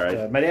all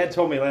right. My dad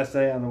told me last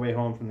night on the way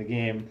home from the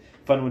game,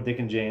 Fun with Dick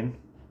and Jane.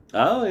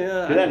 Oh,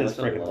 yeah. That is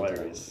freaking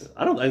hilarious.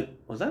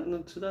 Was that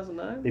in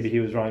 2009? Maybe he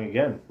was wrong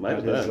again. Might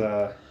have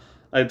been.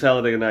 I had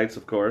Talladega Nights,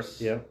 of course.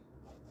 Yeah.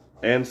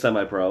 And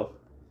Semi-Pro.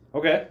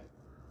 Okay.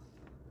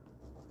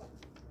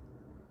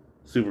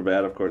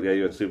 Superbad, of course. Yeah,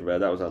 you had Superbad.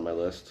 That was on my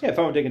list. Yeah,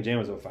 Fun with Dick and Jane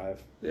was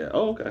 05. Yeah.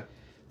 Oh, okay.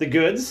 The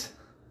Goods.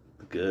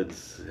 The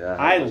Goods. Yeah,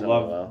 I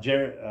love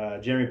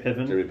Jeremy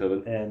Piven. Jeremy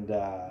Piven. And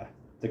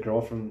the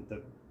girl from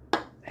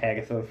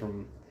Agatha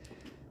from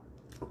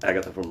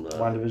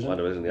WandaVision.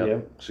 WandaVision,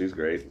 yep. She's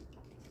great.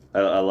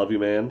 I Love You,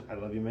 Man. I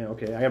Love You, Man.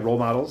 Okay, I have Role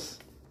Models.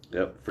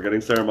 Yep.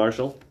 Forgetting Sarah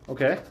Marshall.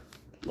 Okay.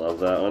 Love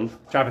that one.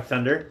 Tropic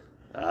Thunder.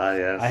 Ah,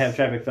 yes. I have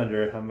Tropic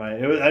Thunder on my...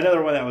 It was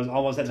another one that was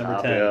almost at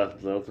number 10. Yeah,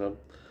 no.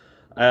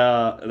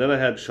 And then I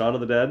had Shaun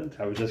of the Dead.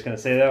 I was just going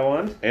to say that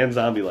one. And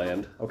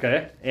Zombieland.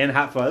 Okay. And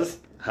Hot Fuzz.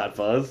 Hot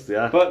Fuzz,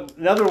 yeah. But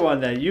another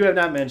one that you have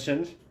not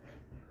mentioned,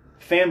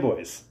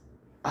 Fanboys.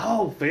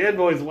 Oh,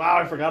 Fanboys. Wow,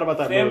 I forgot about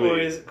that movie.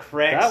 Fanboys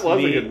cracks That was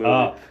me a good movie.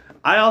 up.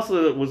 I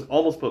also was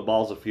almost put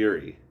Balls of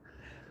Fury.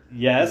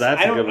 Yes, That's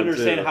I a don't good one,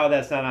 understand too. how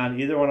that's not on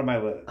either one of my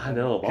lists. I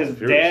know. Because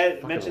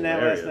Dad mentioned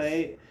that last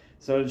night,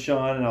 so did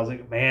Sean, and I was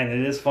like, man,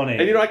 it is funny.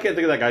 And I can't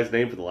think of that guy's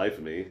name for the life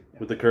of me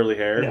with the curly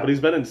hair. No. But he's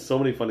been in so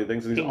many funny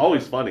things, and he's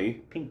always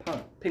funny. Ping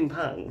Pong. Ping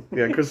Pong.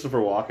 Yeah, Christopher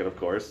Walken, of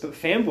course. But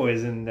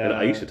Fanboys and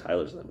Aisha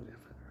Tyler's in that movie.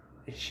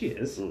 She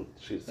is.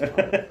 She's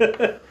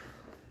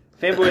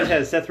Fanboys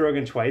has Seth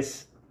Rogen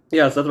twice.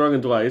 Yeah, Seth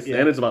Rogen twice. Yeah.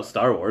 And it's about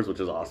Star Wars,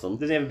 which is awesome.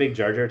 Doesn't he have a big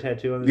Jar Jar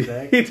tattoo on his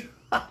back? He does.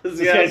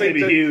 This guy's going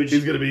to be huge.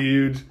 He's going to be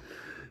huge.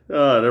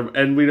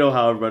 And we know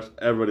how much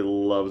everybody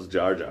loves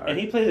Jar Jar. And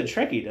he plays a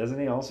Trekkie, doesn't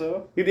he,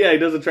 also? He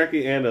does a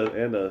Trekkie and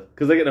a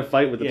because they get in a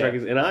fight with the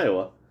Trekkies in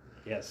Iowa.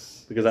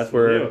 Yes. Because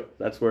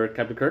that's where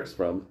Captain Kirk's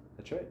from.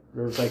 That's right.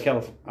 Riverside,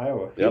 California,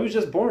 Iowa. Yep. He was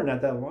just born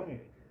not that long ago.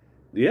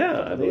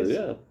 Yeah, I believe,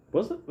 yeah.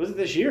 Was it? Was it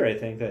this year, I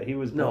think, that he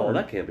was born? No,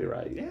 that can't be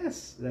right.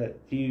 Yes,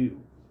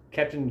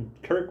 Captain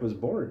Kirk was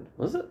born.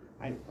 Was it?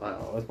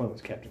 Wow. That's when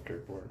was Captain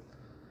Kirk born?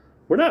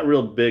 We're not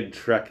real big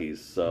Trekkies,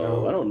 so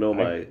No, I don't know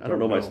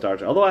my Star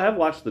Trek. Although I have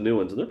watched the new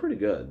ones, and they're pretty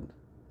good.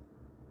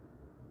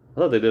 I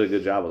thought they did a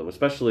good job with them,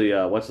 especially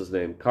what's his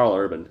name, Carl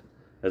Urban,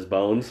 as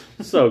Bones.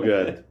 So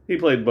good. He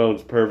played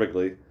Bones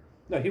perfectly.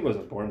 No, he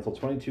wasn't born until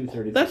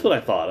 2233. That's what I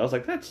thought. I was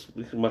like, that's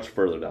much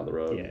further down the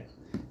road. Yeah.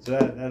 So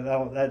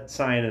that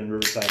sign in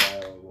Riverside,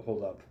 Iowa will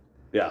hold up.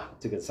 Yeah.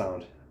 It's a good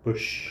sound.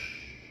 Bush.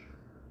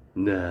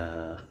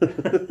 Nah.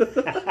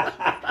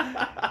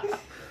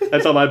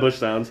 That's how my Bush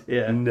sounds.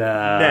 Yeah.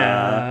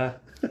 Nah.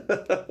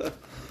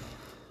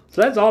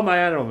 So that's all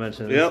my honorable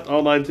mentions. Yep,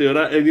 all mine too.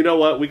 And you know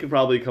what? We could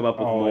probably come up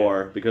with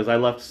more because I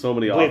left so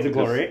many off. Blades of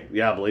Glory.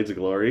 Yeah, Blades of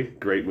Glory.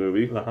 Great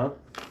movie. Uh-huh.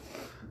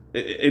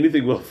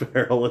 Anything Will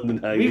Ferrell in the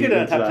 90s. We could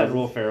have top 10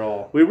 Will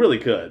Ferrell. We really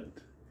could.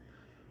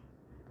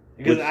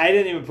 Because I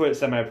didn't even put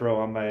Semi-Pro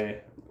on my...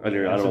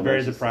 I'm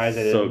very surprised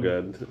I didn't. So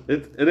good.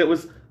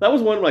 That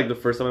was one, like, the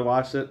first time I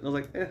watched it, I was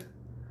like, eh.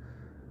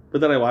 But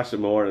then I watched it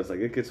more, and it's like,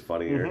 it gets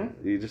funnier.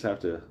 Mm-hmm. You just have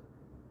to...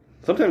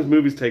 Sometimes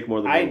movies take more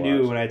than I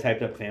knew when I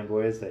typed up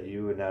Fanboys that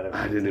you would not have...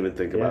 I didn't even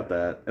think about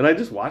that. And I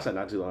just watched that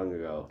not too long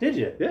ago. Did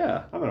you?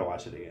 Yeah. I'm going to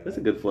watch it again. It's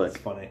a good flick. It's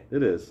funny.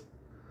 It is.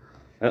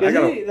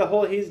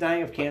 He's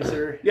dying of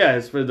cancer. Yeah,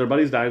 their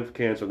buddy's dying of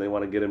cancer, and they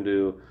want to get him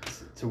to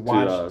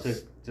watch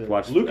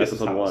Lucas's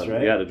episode house, 1.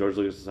 right? Yeah, to George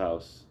Lucas's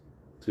house.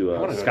 To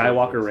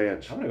Skywalker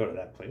Ranch. I want to go to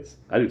that place.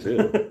 I do too.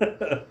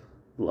 I'd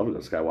love to go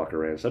to Skywalker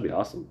Ranch. That'd be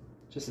awesome.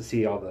 Just to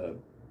see all the...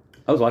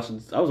 I was watching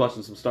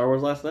some Star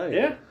Wars last night.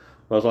 Yeah?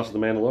 I was watching The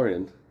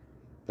Mandalorian.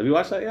 Have you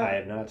watched that yet? I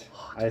have not.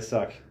 I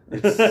suck.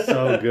 It's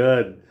so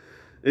good.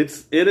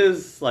 It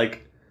is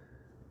like...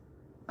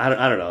 I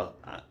don't know.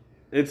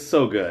 It's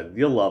so good.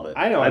 You'll love it.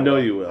 I know. I know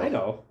you will. I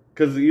know.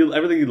 Because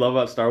everything you love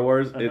about Star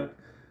Wars,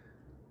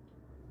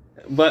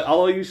 but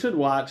although you should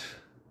watch...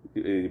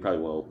 You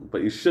probably won't,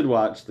 but you should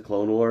watch the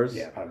Clone Wars.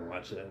 Yeah, probably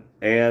watch it.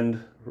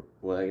 And,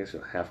 well, I guess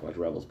you'll have to watch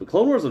Rebels. But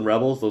Clone Wars and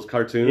Rebels, those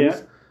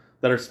cartoons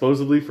that are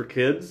supposedly for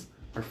kids,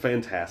 are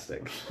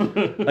fantastic.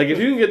 Like, if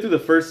you can get through the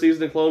first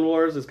season of Clone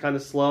Wars, it's kind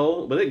of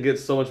slow, but it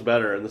gets so much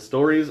better. And the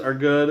stories are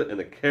good, and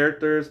the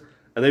characters,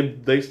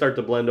 and they start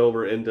to blend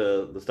over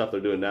into the stuff they're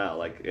doing now,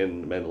 like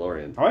in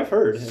Mandalorian. Oh, I've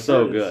heard.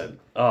 So good.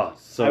 Oh,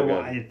 so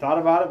good. I thought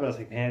about it, but I was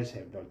like, man,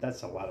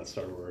 that's a lot of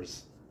Star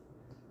Wars.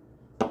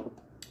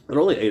 They're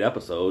only 8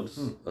 episodes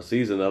a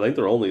season. I think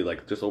they're only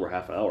like just over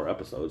half an hour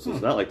episodes, so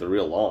it's not like they're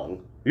real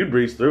long. You'd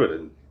breeze through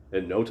it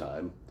in no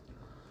time.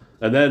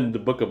 And then the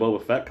Book of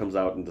Boba Fett comes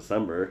out in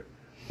December,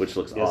 which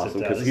looks awesome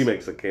because he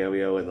makes a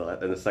cameo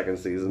in the second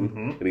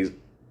season, and he's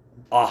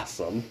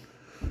awesome.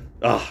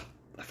 Ah,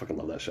 I fucking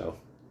love that show.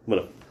 I'm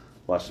gonna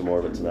watch some more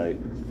of it tonight.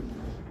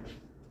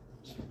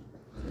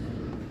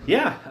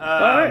 Yeah.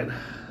 All right.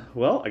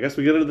 Well, I guess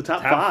we get into the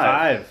top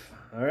 5.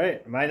 All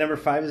right. My number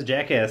 5 is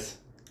Jackass.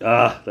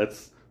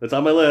 That's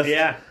on my list.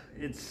 Yeah,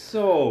 it's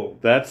so...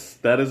 That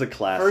is a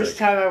classic. First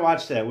time I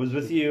watched that was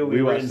with you.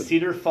 We were in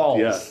Cedar Falls.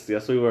 Yes,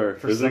 we were.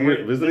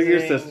 Visiting your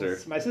sister.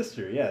 My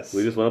sister, yes.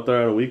 We just went up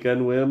there on a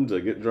weekend whim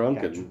to get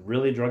drunk. And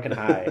really drunk and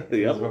high. Yep.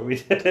 That's what we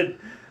did.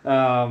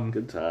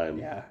 Good time.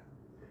 Yeah.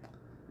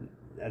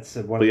 That's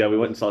one. But yeah, we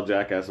went and saw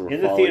Jackass and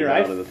in the theater.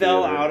 I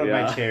fell out of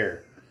my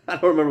chair. I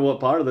don't remember what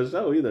part of the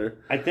show either.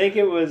 I think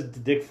it was the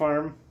Dick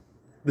Farm.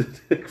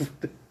 Dick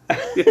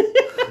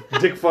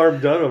Farm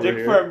done over here.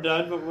 Dick Farm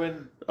done, but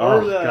when...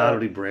 God,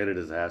 when he branded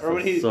his ass. Or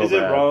when is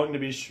it wrong to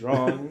be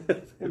strong?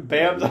 And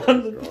Bam's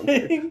on the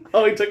thing.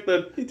 Oh, he took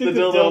the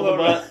dildo off the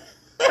butt.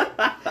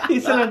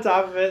 He's sitting on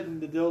top of it,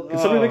 and the dildo. Can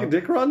somebody make a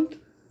dick run?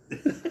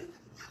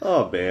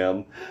 Oh,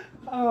 man.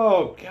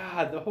 Oh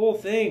God, the whole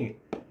thing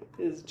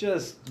is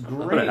just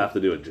great. I'm gonna have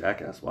to do a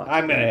Jackass watch.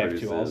 I'm gonna have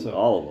to also.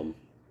 All of them.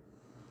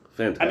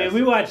 Fantastic. I mean,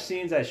 we watched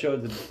scenes I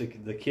showed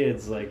the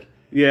kids, like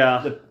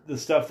the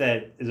stuff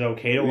that is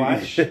okay to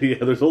watch. Yeah,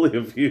 there's only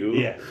a few.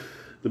 Yeah.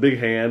 The big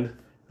hand.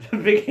 The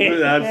big hand.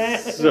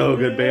 That's so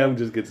good. Bam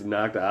just gets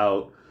knocked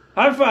out.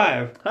 High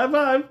five. High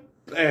five.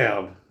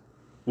 Bam.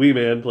 Wee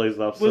Man plays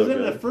off so good.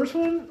 Was it the first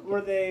one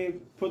where they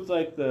put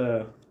like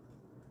the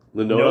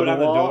note on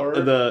the wall door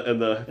and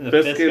the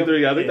fist came through?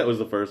 Yeah, I think that was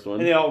the first one.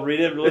 And they all read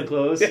it really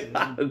close.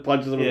 And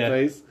punches him in the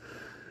face.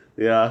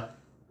 Yeah.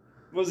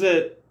 Was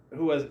it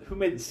who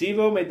made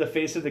Steve-O made the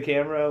face of the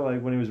camera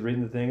like when he was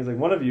reading the thing? It's like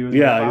one of you is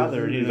my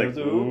father. He's like,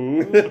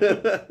 ooh.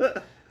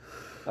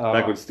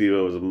 Back when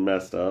Steve-O was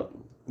messed up.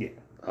 Yeah.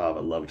 Oh, I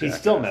love Jackass. He's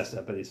still messed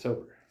up, but he's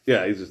sober.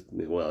 Yeah, he's just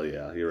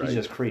yeah, you're right. He's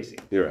just crazy.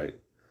 You're right.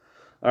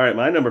 All right,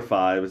 my number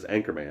 5 is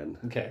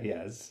Anchorman. Okay,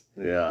 yes.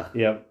 Yeah.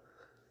 Yep.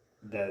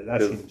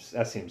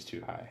 That seems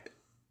too high.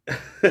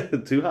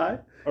 Too high?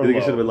 Or you think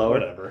it should have been lower?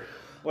 Whatever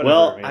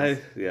well,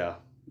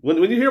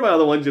 When you hear about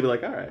other ones, you'll be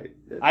like, all right.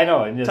 I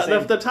know. And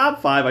the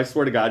top 5, I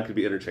swear to God, could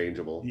be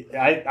interchangeable.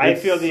 I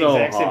feel the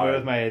exact same way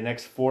with my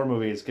next 4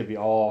 movies. Could be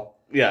all.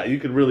 Yeah, you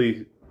could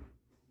really.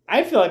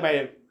 I feel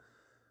like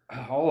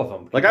all of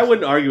them. Like, I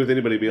wouldn't argue with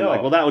anybody being like,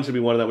 well, that one should be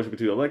 1 and that one should be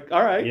 2. I'm like,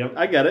 all right,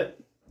 I get it.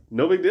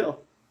 No big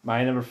deal.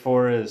 My number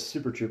 4 is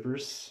Super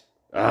Troopers.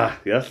 Ah,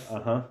 yes.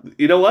 Uh-huh.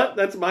 You know what?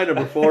 That's my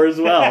number 4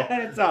 as well.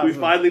 It's awesome. We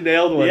finally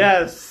nailed one.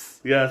 Yes.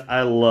 Yes,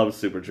 I love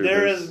Super Troopers.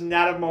 There is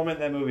not a moment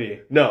in that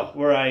movie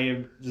where I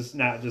am just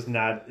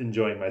not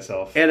enjoying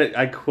myself. And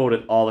I quote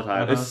it all the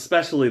time,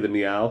 especially the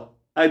meow.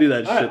 I do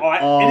that shit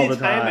all the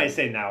time. Anytime I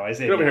say now, I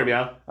say Get over here,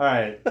 meow. All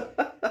right.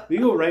 Will you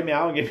go right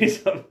meow and give me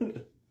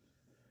something?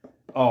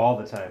 Oh, all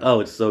the time.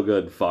 Oh, it's so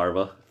good,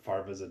 Farva.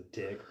 Farva's a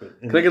dick.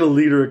 Can I get a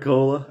liter of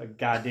cola? A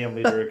goddamn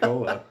liter of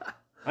cola.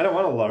 I don't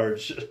want a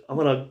large. I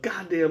want a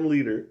goddamn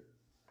liter.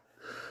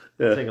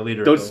 Yeah. Take a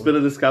liter Don't of cola. spit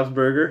in this cop's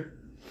burger.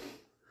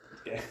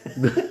 Yeah.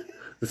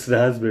 The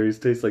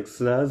snozberries taste like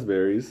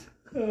snozberries.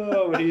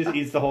 Oh, when he just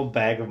eats the whole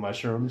bag of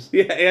mushrooms.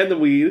 Yeah, and the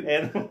weed.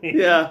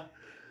 Yeah.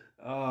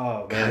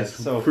 Oh, man, Guys,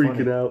 it's so freaking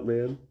funny. out,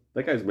 man.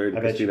 That guy's married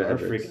to Christina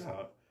Hendricks. Freaking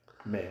out,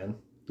 man.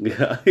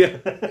 Yeah.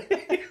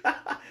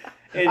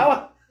 And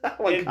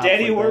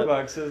Danny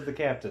Warbucks is the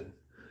captain.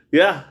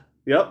 Yeah.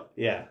 Yep.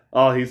 Yeah.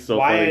 Oh, he's so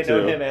funny, Why I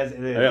know too. him as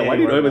why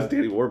do you know him as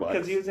Danny Warbucks?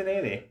 Because he was in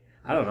Annie.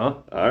 I don't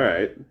know. All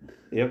right.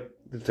 Yep.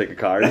 Take a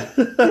card.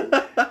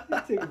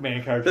 Take a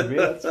man card for me.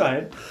 That's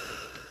fine.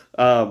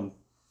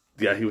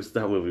 Yeah,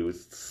 that movie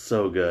was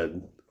so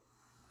good.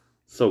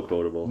 So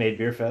quotable. Made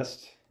Beer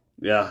Fest.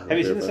 Yeah. Have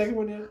you seen the second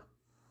one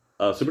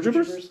yet? Super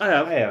Troopers? I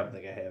have. I don't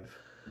think I have.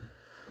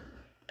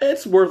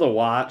 It's worth a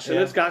watch, and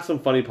it's got some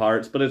funny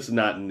parts, but it's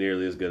not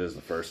nearly as good as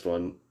the first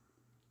one.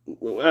 And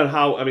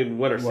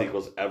when are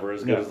sequels ever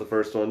as good as the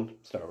first one?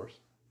 Star Wars.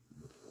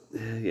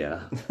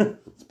 Yeah.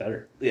 It's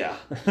better. Yeah.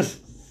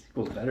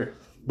 Sequel's better.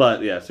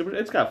 But yeah,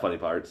 it's got funny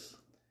parts.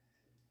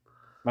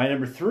 My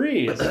number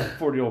 3 is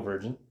 40-Year-Old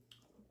Virgin.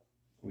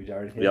 We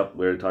already hit. Yep,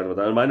 we already talked about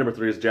that. And my number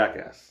 3 is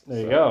Jackass.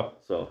 There you go.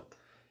 So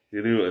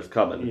you knew it was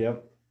coming.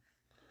 Yep.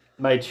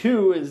 My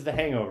 2 is The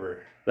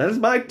Hangover. That is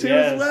my 2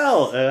 as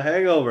well. A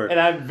Hangover. And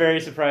I'm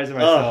very surprised at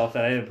myself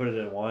that I didn't put it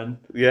at 1.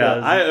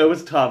 Yeah, it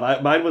was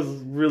tough. Mine was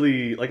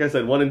really, like I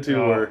said, 1 and 2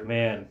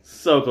 were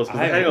so close. Because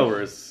The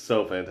Hangover is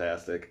so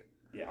fantastic.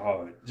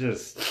 Yeah,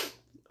 just...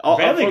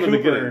 Bradley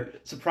Cooper,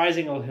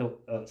 surprisingly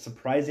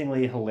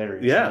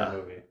hilarious in that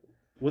movie.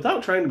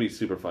 Without trying to be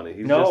super funny.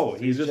 He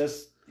doesn't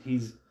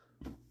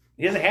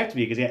have to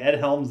be because he had Ed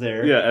Helms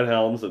there. Yeah, Ed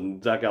Helms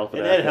and Zach Galifianakis.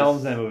 And Ed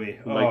Helms in that movie.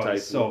 Mike Tyson.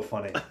 It's so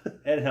funny.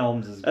 Ed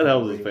Helms is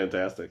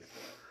fantastic.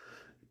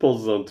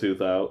 Pulls his own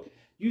tooth out.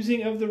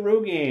 Using of the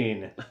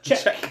Rogaine.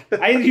 Check.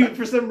 I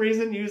for some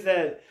reason use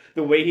that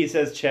the way he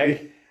says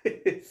check.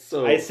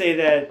 I say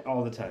that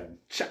all the time.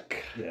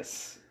 Check.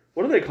 Yes.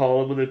 What do they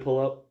call him when they pull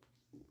up?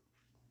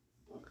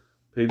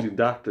 Paging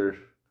doctor.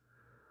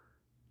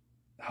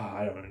 Oh,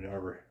 I don't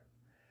remember.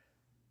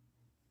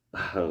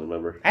 I don't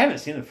remember. I haven't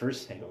seen the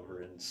first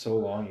Hangover in so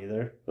long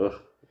either. Ugh,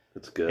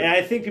 it's good. And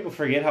I think people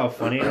forget how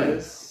funny it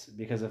is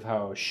because of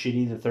how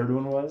shitty the third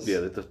one was.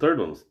 Yeah, the third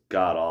one was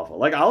god awful.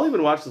 Like, I'll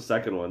even watch the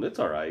second one. It's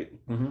all right.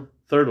 Mm-hmm.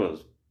 Third one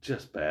was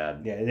just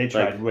bad. Yeah, they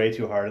tried way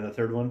too hard in the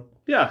third one.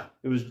 Yeah.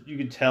 It was. You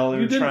could tell they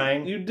were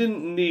trying. You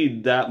didn't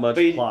need that much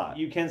plot.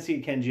 You can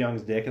see Ken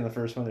Jeong's dick in the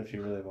first one if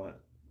you really want.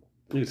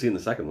 You can see in the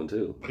second one,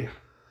 too. Yeah.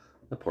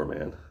 That poor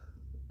man.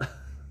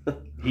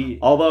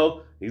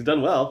 Although, he's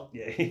done well.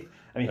 Yeah.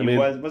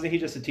 Wasn't he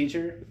just a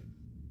teacher?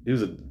 He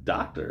was a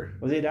doctor.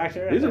 Was he a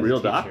doctor? He's a real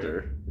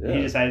doctor. Yeah.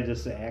 He decided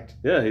just to act?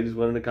 Yeah, he just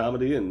went into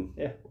comedy and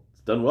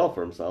it's done well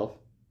for himself.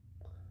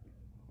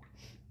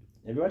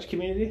 Have you watched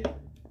Community?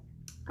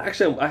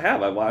 Actually, I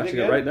have. I'm watching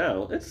it right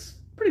now. It's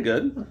pretty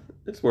good.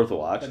 It's worth a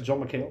watch.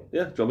 Joel McHale?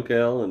 Yeah, Joel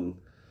McHale and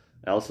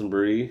Alison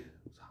Brie.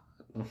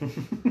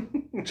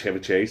 Chevy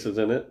Chase is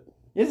in it.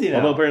 Is he now?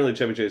 Although apparently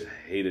Chevy Chase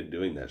hated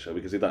doing that show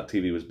because he thought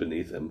TV was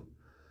beneath him.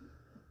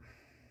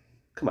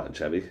 Come on,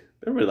 Chevy.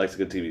 Everybody likes a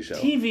good TV show.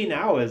 TV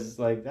now is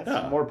like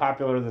that's more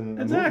popular than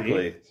the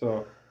movie.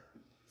 So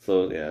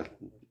yeah.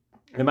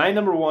 And my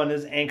number one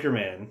is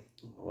Anchorman.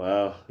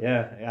 Wow.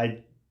 Yeah,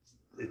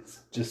 it's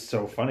just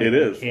so funny. It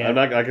is. I'm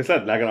not, like I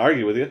said, not going to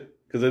argue with you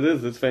because it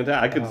is. It's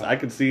fantastic. I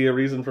could see a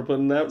reason for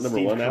putting that number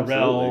one. Carell,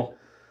 absolutely.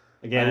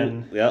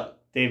 Again. Yeah.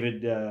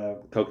 David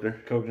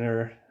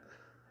Koechner.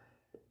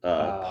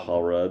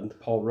 Paul Rudd.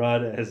 Paul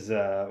Rudd as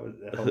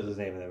what was his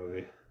name in that movie?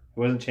 It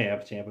wasn't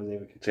Champ. Champ was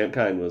David. Champ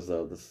Kind was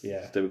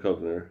David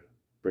Koechner,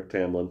 Rick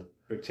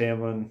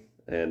Tamlin,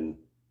 and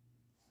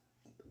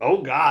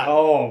oh God,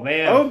 oh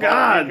man, oh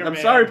God, I'm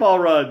sorry, Paul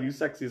Rudd, you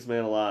sexiest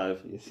man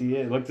alive. Yes, he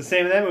is. Looked the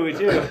same in that movie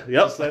too. Yep,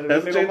 just like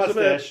a big old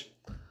mustache.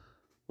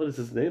 What is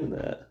his name in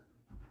that?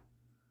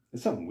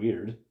 It's something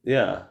weird.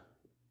 Yeah,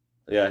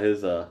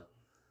 his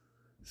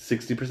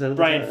 60% of the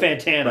Brian time.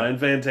 Fantana.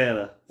 Brian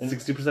Fantana.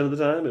 60% of the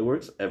time, it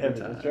works every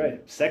time. That's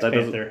right. Sex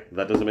Panther.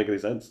 That doesn't make any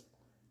sense.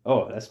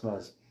 Oh, that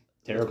smells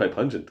terrible. It's quite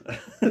pungent.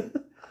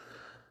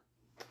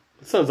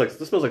 This smells like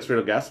straight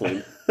up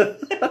gasoline.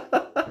 It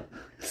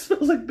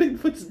smells like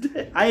Bigfoot's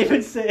dick. I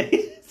even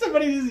say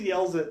somebody just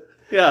yells it.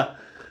 Yeah,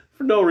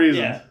 for no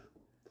reason. Yeah.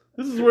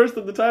 This is worse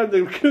than the time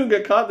the raccoon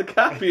got caught in the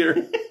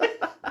copier.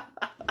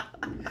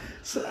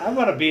 So I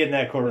want to be in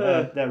that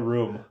that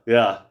room.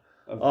 Yeah.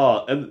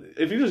 Oh, and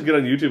if you just get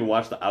on YouTube and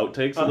watch the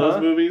outtakes of those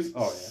movies,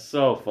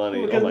 so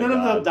funny. Because none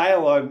of the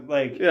dialogue,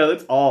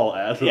 it's all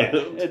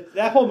ad-libbed. Yeah,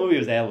 that whole movie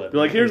was ad-libbed.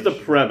 You're like, here's the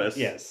premise.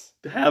 Yes.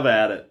 Have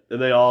at it. And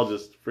they all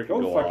just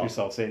freaking go fuck off.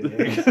 yourself, Sandy.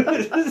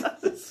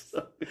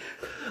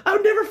 I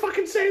would never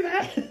fucking say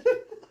that.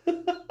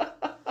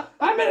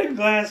 I'm in a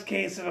glass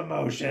case of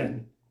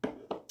emotion.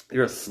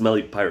 You're a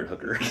smelly pirate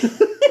hooker.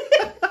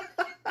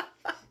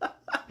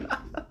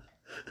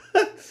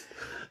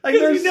 Like,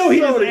 you know, he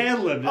just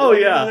ad-libbed. Oh,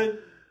 yeah.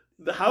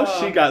 How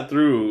she got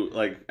through,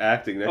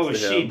 acting next to him. Oh,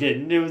 she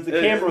didn't. It was the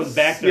camera was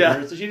back to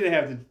her, so she didn't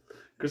have to.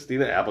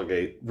 Christina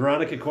Applegate.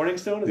 Veronica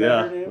Corningstone? Is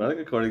that her name?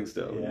 Veronica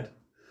Corningstone. Yeah.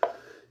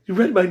 You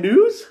read my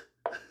news?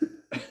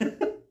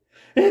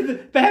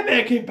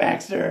 Batman King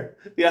Baxter.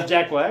 Yeah.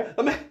 Jack Black?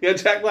 Yeah,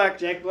 Jack Black.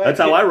 Jack Black. That's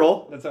how I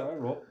roll. That's how I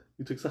roll.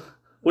 You took some.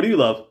 What do you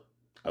love?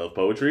 I love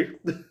poetry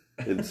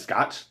and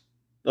scotch.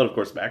 Oh, of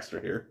course,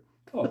 Baxter here.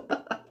 Oh.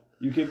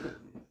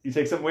 You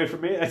take something away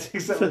from me, I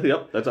take something.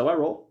 Yep, that's how I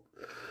roll.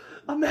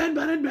 A man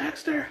butted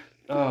Baxter.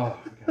 Oh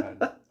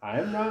God,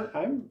 I'm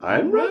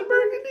Ron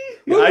Burgundy.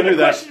 Yeah, I do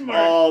that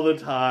all the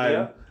time.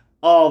 Yeah.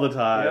 All the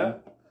time. Yeah.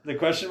 The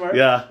question mark.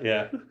 Yeah.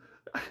 Yeah.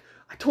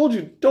 I told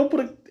you, don't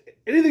put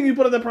anything you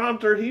put in the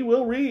prompter. He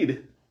will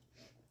read.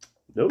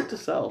 Note to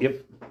self.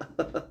 Yep.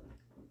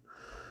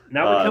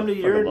 Now we come to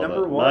your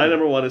number one. My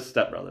number one is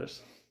Step Brothers.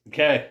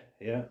 Okay.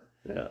 Yeah.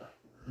 Yeah.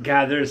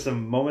 God, there's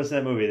some moments in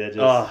that movie that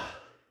just.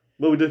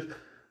 Moby Dick.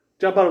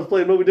 Jump out of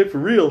playing Moby Dick for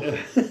real. He's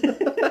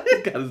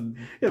got his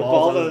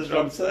balls on his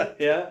drum set.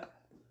 Yeah.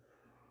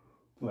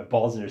 My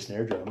balls in your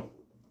snare drum.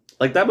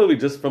 Like that movie,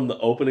 just from the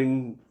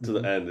opening to the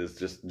end, is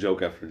just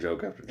joke after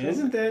joke after joke.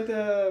 Isn't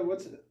that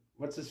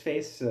what's his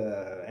face?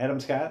 Adam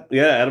Scott.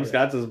 Yeah, Adam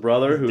Scott's his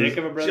brother. Who's dick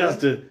of a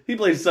brother. He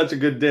plays such a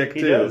good dick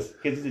he too. Does.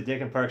 He's a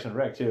dick in Parks and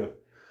Rec too.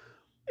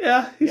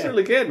 Yeah, he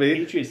certainly can be.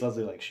 He treats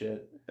Leslie like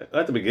shit.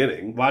 At the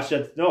beginning. Watch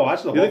the whole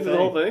thing. You think the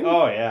whole thing?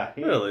 Oh yeah.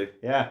 Really?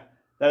 Yeah.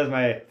 That is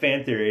my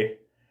fan theory.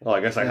 Oh, I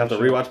guess I have to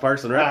rewatch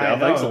Parks and Rec now.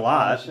 Thanks a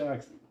lot.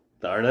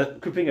 Darn it.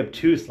 Quit being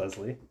obtuse,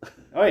 Leslie.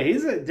 Oh, yeah,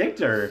 he's a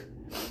dictator.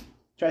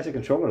 Tries to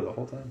control her the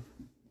whole time.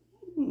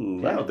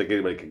 I don't think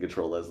anybody can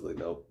control Leslie,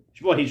 no.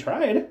 Well, he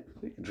tried.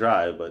 He can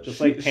try, but just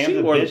like Pam's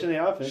a bitch in the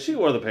office. She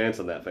wore the pants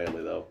in that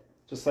family, though.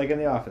 Just like in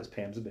the office,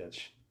 Pam's a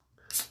bitch.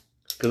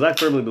 Because I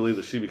firmly believe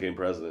that she became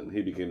president and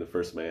he became the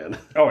first man.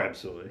 Oh,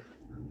 absolutely.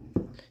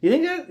 You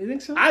think that? You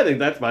think so? I think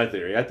that's my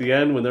theory. At the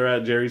end, when they're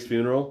at Jerry's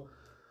funeral,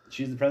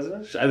 she's the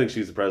president? I think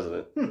she's the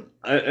president.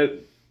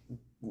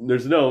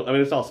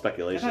 It's all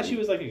speculation. I thought she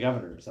was like a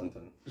governor or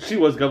something. She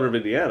was governor of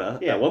Indiana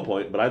at one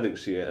point, but I think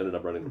she ended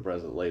up running for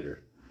president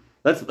later.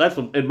 That's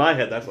what, in my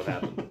head, that's what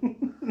happened.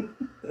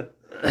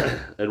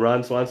 And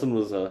Ron Swanson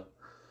was what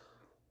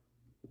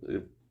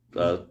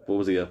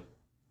was he? A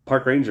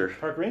park ranger.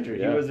 Park ranger.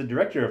 Yeah. He was the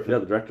director of. Yeah,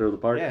 the director of the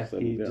park. Yeah,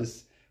 he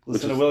just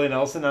listened to Willie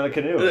Nelson on a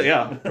canoe.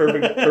 Yeah,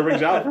 perfect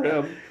job for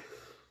him.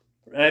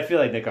 And I feel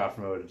like Nick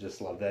Offerman would have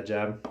just loved that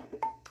job.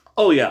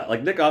 Oh yeah,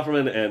 like Nick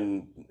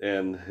Offerman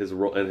and his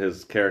role and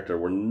his character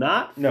were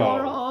not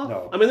far off.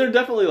 No. I mean, they're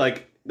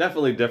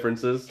definitely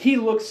differences. He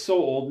looks so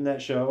old in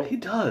that show. He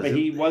does, but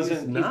he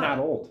wasn't. He's not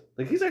old.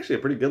 Like he's actually a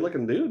pretty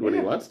good-looking dude when he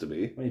wants to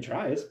be. When he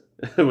tries.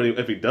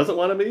 If he doesn't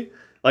want to be,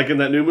 like in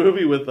that new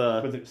movie with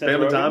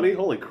Pam and Tommy.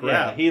 Holy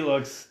crap! Yeah, he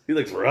looks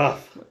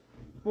rough.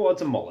 Well,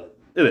 it's a mullet.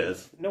 It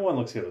is. No one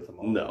looks good with a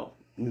mullet.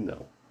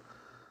 No.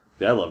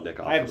 Yeah, I love Nick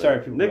Offerman. I'm sorry,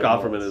 people. Nick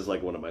Offerman is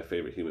like one of my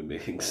favorite human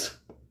beings.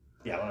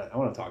 Yeah, I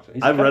want to talk to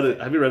him. I've read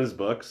it. Have you read his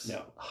books?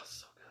 No. Oh,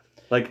 so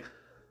good. Like,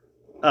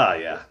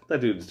 yeah,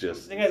 that dude's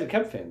just. I think he's a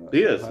Cub fan.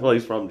 He is. Well,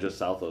 he's from just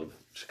south of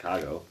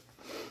Chicago.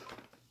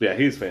 Yeah,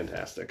 he's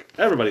fantastic.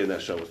 Everybody in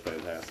that show was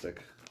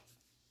fantastic.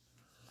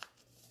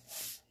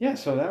 Yeah,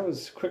 so that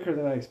was quicker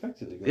than I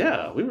expected to go.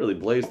 Yeah, we really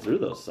blazed through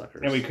those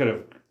suckers. And we could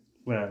have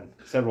went on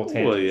several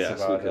tangents well,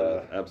 yes, about... we could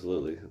have.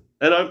 Absolutely.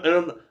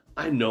 And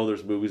I know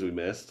there's movies we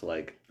missed.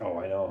 Like, oh,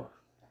 I know.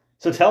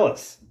 So tell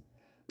us.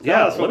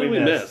 Tell us what did we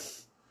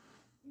miss?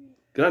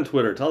 Get on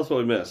Twitter. Tell us what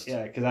we missed.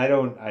 Yeah, because I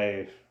know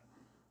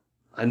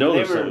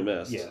there's some we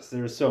missed. Yes,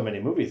 there were so many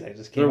movies. I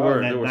just came out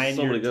in that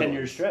 9-year,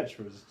 10-year stretch.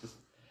 It was just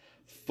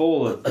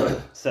full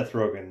of Seth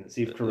Rogen,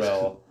 Steve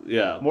Carell.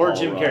 Yeah. More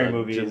Paul Jim Rudd, Carrey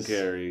movies. Jim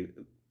Carrey.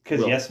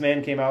 Because Yes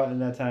Man came out in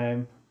that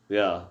time.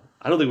 Yeah.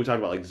 I don't think we talked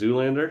about, like,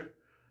 Zoolander.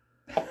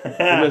 I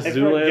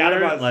forgot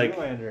about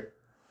Zoolander.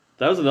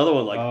 That was another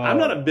one. Like, I'm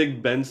not a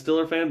big Ben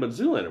Stiller fan, but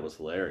Zoolander was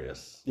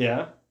hilarious.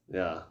 Yeah?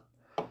 Yeah.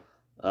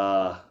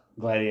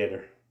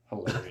 Gladiator.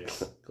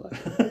 Hilarious.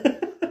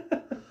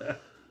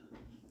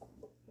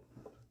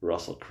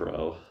 Russell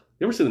Crowe.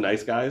 You ever see The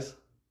Nice Guys?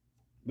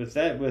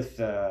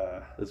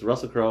 It's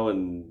Russell Crowe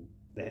and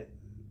the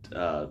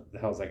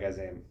hell's that guy's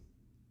name?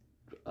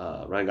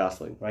 Ryan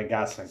Gosling. Ryan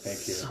Gosling,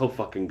 thank you. So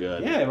fucking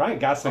good. Yeah, Ryan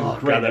Gosling's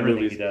great at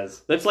everything he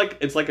does. It's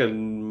like a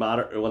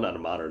modern, well, not a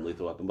modern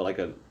Lethal Weapon, but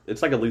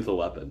it's like a Lethal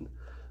Weapon.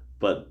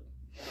 But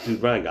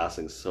dude, Ryan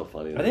Gosling's so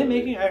funny. Are they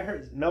making? I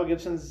heard Mel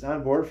Gibson's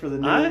on board for the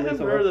new. I have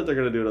heard that they're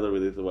going to do another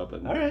Lethal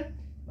Weapon. All right,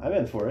 I'm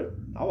in for it.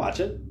 I'll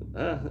watch it.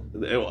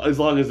 As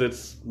long as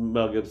it's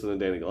Mel Gibson and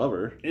Danny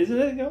Glover. Is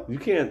it?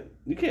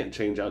 You can't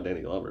change out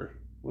Danny Glover.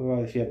 What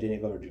about if you have Danny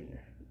Glover Jr.?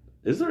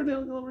 Is there a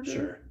Danny Glover Jr.?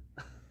 Sure.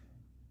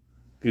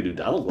 You could do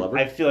Donald Glover.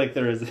 I feel like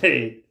there is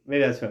a...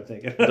 Maybe that's what I'm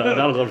thinking.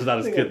 Donald Glover's not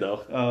his kid,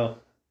 though. Oh.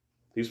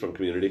 He's from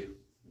Community.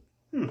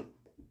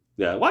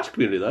 Yeah, watch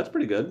Community, though. That's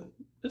pretty good.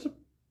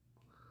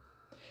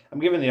 I'm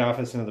giving The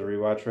Office another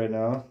rewatch right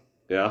now.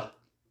 Yeah.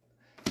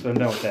 So I'm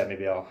done with that.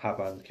 Maybe I'll hop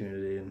on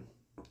Community and...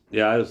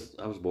 Yeah, I was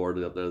bored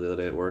up there the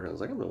other day at work. I was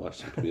like, I'm going to watch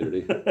some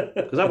Community.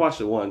 Because I watched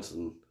it once,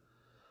 and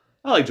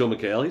I like Joe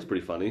McHale. He's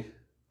pretty funny.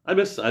 I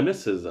miss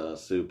his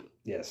Soup.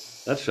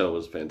 Yes. That show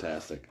was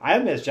fantastic. I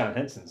miss John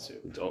Henson's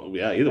Soup. Oh,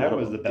 yeah, either that one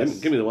was of them. The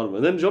best. Give me the one of them.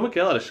 And then Joe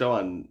McHale had a show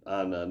on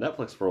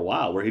Netflix for a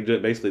while where he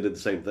basically did the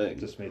same thing.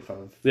 Just made fun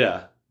of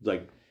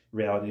like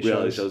reality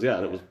shows. Yeah,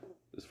 and it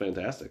was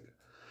fantastic.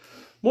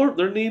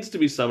 There needs to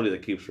be somebody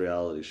that keeps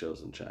reality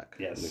shows in check.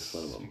 Yes, makes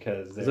fun of them.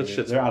 because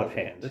they're out of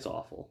hand. It's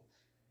awful.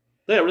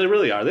 They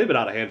really are. They've been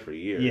out of hand for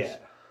years. Yeah.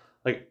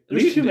 Like,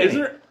 there's too many.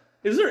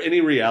 Is there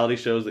any reality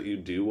shows that you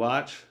do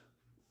watch?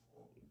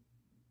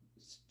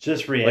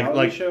 Just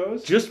reality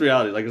shows? Just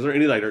reality. Like, is there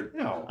any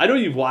No. I know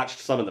you've watched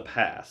some in the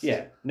past.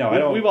 Yeah. No, I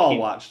don't. We've all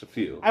watched a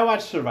few. I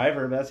watched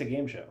Survivor, but that's a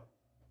game show.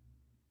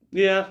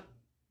 Yeah.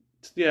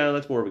 Yeah,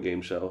 that's more of a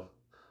game show.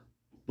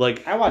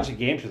 Like, I watch a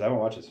game show. I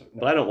won't watch it.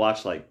 No. But I don't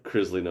watch, like,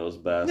 Crisley Knows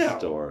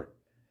Best or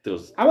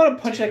those... I want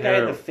to punch that guy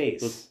in the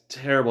face. Those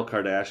terrible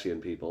Kardashian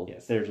people.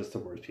 Yes, they're just the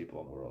worst people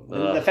in the world.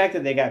 And the fact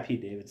that they got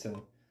Pete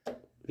Davidson.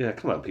 Yeah,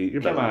 come on, Pete.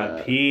 You're better than that. Come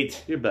on,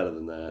 Pete. You're better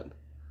than that.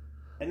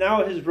 And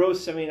now his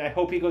roast, I mean, I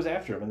hope he goes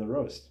after him in the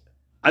roast.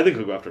 I think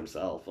he'll go after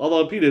himself.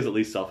 Although Pete is at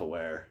least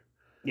self-aware.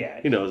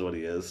 Yeah. He knows what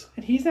he is.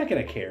 And he's not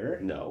going to care.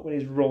 No. When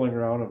he's rolling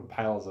around on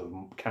piles of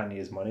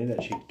Kanye's money that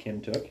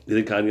Kim took. You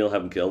think Kanye will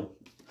have him killed?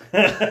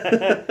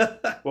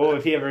 Well,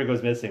 if he ever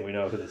goes missing, we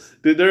know who this...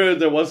 Dude,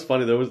 there was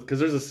funny. Because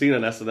there's a scene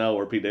on SNL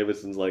where Pete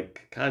Davidson's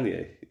like,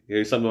 Kanye. You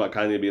hear something about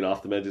Kanye being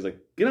off the meds. He's like,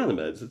 get on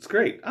the meds. It's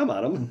great. I'm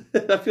on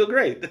them. I feel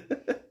great.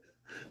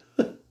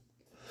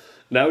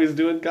 Now he's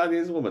doing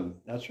Kanye's Woman.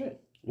 That's right.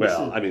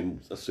 Well, I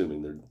mean,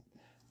 assuming they're...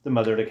 The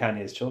mother to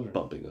Kanye's children.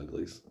 Bumping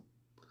uglies.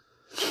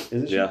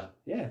 Is it? Yeah.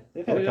 Yeah.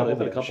 They've had a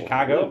couple.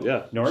 Chicago?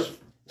 Yeah.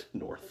 North?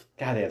 North.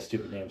 God, they have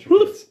stupid names for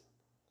kids.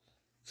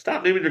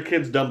 Stop naming your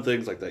kids dumb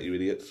things like that, you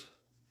idiots.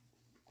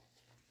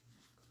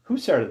 Who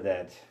started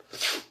that?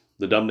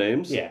 The dumb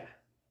names? Yeah.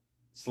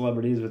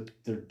 Celebrities with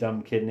their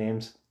dumb kid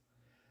names.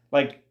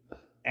 Like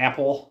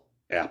Apple.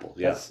 Apple,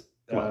 yes.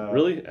 Come on,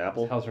 really?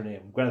 Apple? How's her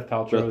name? Gwyneth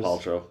Paltrow. Gwyneth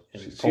Paltrow.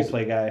 She's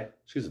Coldplay guy.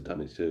 She's a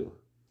dummy, too.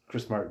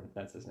 Chris Martin,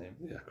 that's his name.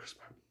 Yeah, Chris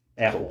Martin.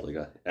 Apple. Coldplay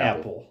guy.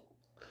 Apple.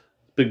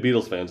 Big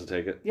Beatles fans will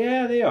take it.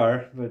 Yeah, they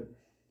are, but...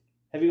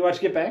 Have you watched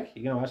Get Back?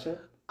 You gonna watch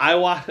that?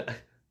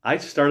 I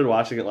started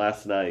watching it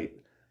last night.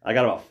 I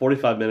got about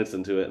 45 minutes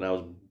into it, and I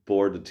was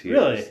bored to tears.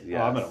 Really?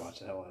 Yes. Oh, I'm gonna watch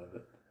the hell out of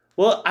it.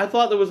 Well, I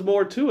thought there was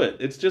more to it.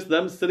 It's just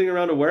them sitting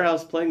around a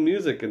warehouse playing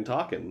music and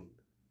talking.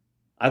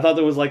 I thought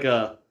there was like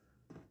a...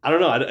 I don't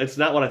know. It's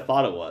not what I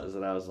thought it was,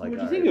 and I was like, what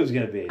do you think it was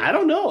going to be? I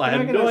don't know. I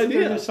had no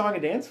idea. Do a song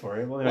and dance for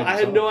it. Well, I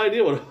had no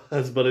idea what it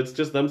was, but it's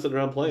just them sitting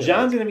around playing.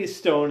 John's going to be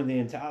stoned in the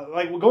entire...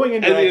 Like, going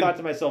into it, I thought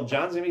to myself,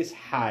 John's going to be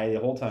high the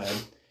whole time.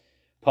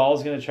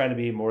 Paul's going to try to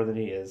be more than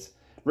he is.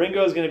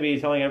 Ringo's going to be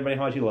telling everybody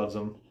how much he loves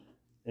them.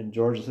 And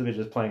George is going to be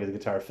just playing his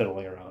guitar,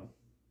 fiddling around.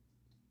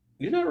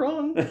 You're not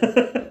wrong.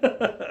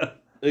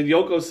 And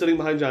Yoko's sitting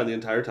behind John the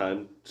entire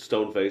time,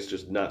 stone-faced,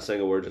 just not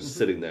saying a word, just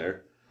sitting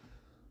there.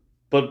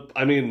 But,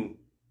 I mean...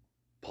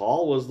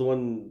 Paul was the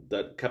one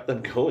that kept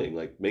them going,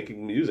 like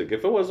making music.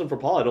 If it wasn't for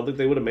Paul, I don't think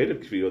they would have made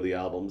a few of the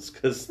albums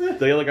because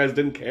the other guys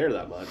didn't care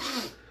that much.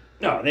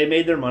 No, they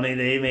made their money.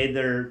 They made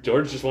their...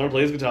 George just wanted to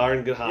play his guitar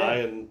and get high,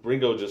 and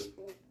Ringo just...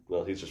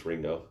 Well, he's just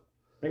Ringo.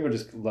 Ringo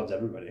just loves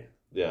everybody.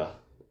 Yeah.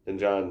 And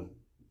John,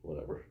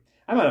 whatever.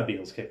 I'm on a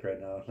Beatles kick right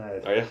now.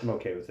 Are you? I'm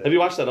okay with it. Have you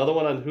watched that other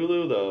one on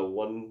Hulu? The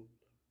one...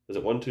 Is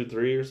it 1, 2,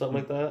 3 or something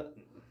like that?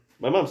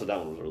 My mom said that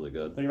one was really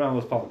good. Your mom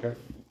was Paul McCartney.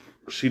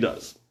 She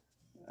does.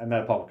 I'm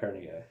not a Paul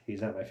McCartney guy.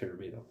 He's not my favorite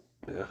Beatle.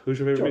 Yeah. Who's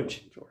your favorite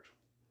Beatle?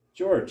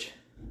 George.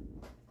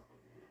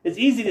 It's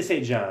easy to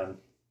say John.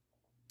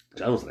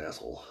 John was an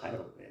asshole.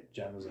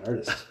 John was an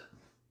artist.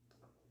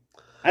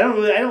 I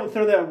don't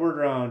throw that word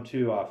around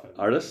too often.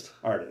 Artist?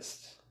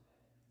 Artist.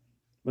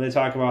 When they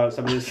talk about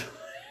somebody's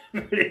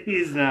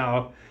celebrities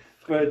now.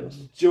 But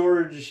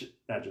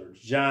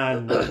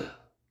John,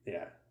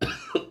 yeah.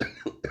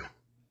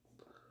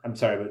 I'm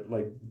sorry, but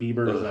like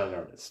Bieber is not an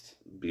artist.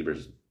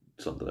 Bieber's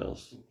something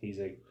else.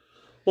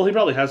 Well, he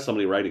probably has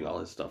somebody writing all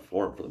his stuff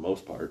for him for the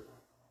most part.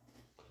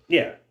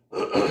 Yeah.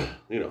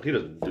 He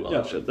doesn't do all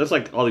that shit. That's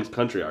like all these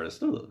country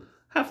artists.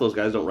 Half those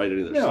guys don't write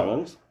any of their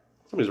songs.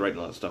 Somebody's writing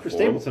a lot of stuff for them.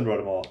 Stapleton wrote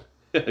them all.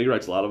 Yeah, he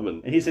writes a lot of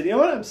them. And he said, you know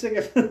what? I'm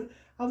sick of...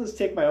 I'll just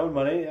take my own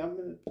money. I'm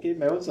going to get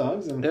my own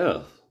songs. And...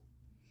 Yeah.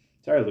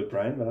 Sorry, Luke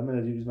Bryan, but I'm going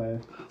to use my...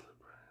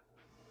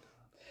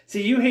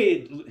 See, you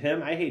hate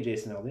him. I hate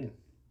Jason Aldean.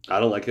 I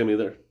don't like him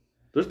either.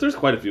 There's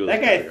quite a few of those.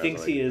 That guy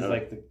thinks he is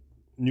like the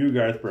new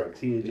Garth Brooks.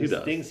 He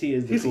just thinks he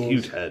is the He's a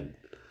huge head.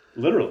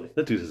 Literally.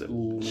 That dude is a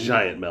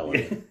giant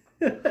melon.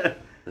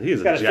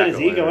 He's got to fit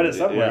his ego in it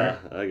somewhere.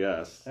 Yeah, I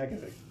guess. That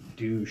guy's a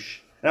douche.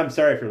 And I'm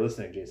sorry for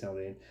listening, Jason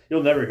Aldean.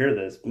 You'll never hear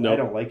this, but I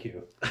don't like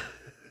you.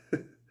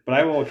 But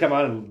I will come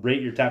on and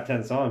rate your top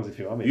 10 songs if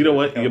you want me to. You know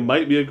what? You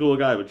might be a cool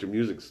guy, but your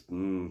music's...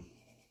 No,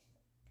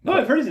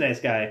 I've heard he's a nice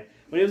guy.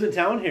 When he was in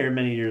town here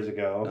many years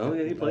ago. Oh,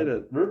 yeah, he played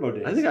it. Verbo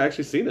Days. I think I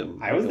actually seen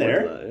him. I was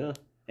there. That, yeah.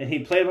 And he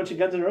played a bunch of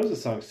Guns N'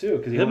 Roses songs, too,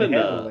 because he only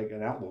had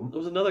an album. There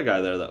was another guy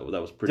there that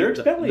was pretty...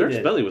 Dierks Bentley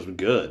Bentley was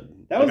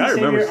good. That was the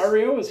same year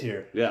REO was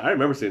here. Yeah, I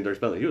remember seeing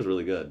Dierks Bentley. He was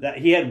really good.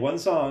 He had one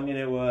song, and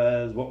it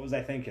was What Was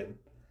I Thinking?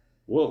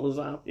 What was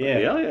that? Yeah.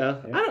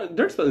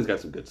 Dierks Bentley's got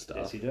some good stuff.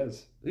 Yes, he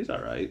does. He's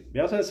all right. He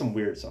also has some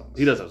weird songs.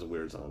 He does have some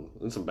weird songs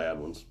and some bad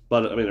ones.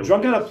 But I mean,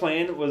 Drunk on a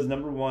Plane was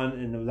 #1,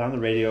 and it was on the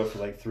radio for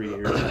like 3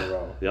 years in a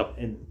row. Yep.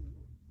 And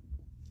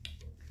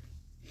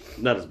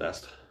not his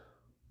best.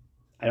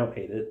 I don't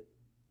hate it.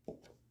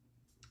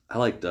 I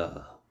liked.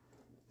 I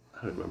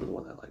don't remember the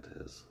one I liked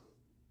his.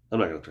 I'm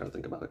not gonna try to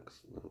think about it because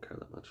I don't care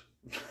that much.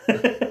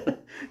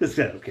 This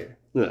guy don't care.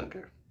 Yeah, I don't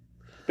care.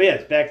 But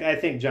yes, I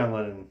think John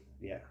Lennon.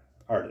 Yeah,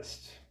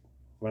 artist.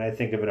 When I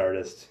think of an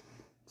artist.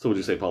 So would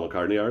you say Paul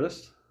McCartney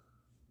artist?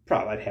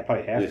 Probably have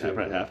to. Yeah, I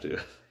probably have to.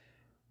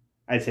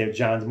 I'd say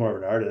John's more of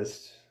an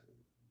artist.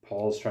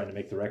 Paul's trying to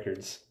make the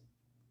records.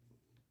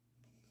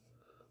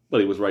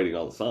 But he was writing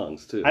all the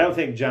songs too. I don't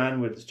think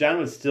John would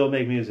still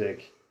make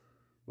music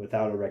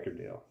without a record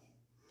deal.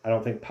 I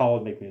don't think Paul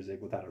would make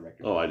music without a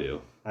record deal. Oh, I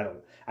do.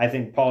 I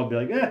think Paul would be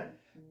like,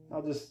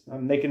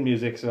 I'm making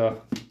music,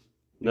 so.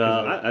 No,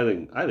 I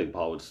think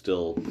Paul would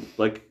still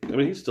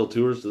he still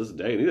tours to this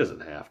day, and he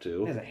doesn't have to.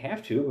 He doesn't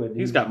have to, but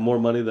he's got more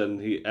money than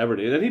he ever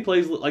did, and he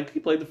played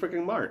the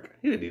freaking Mark.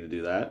 He didn't need to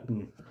do that.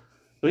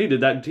 But he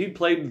did that. He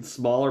played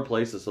smaller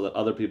places so that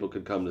other people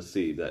could come to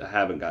see that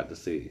haven't got to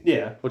see.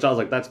 Yeah, which I was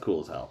like, that's cool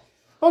as hell.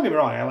 Don't get me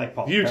wrong, I like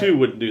Paul. You too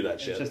wouldn't do that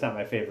shit. It's just not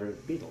my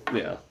favorite Beatle.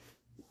 Yeah.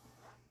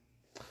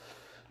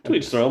 To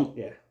each their own.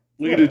 Yeah.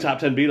 We could do top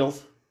 10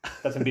 Beatles.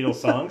 That's some Beatles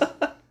songs.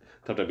 Top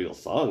 10 Beatles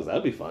songs.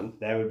 That'd be fun.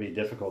 That would be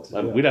difficult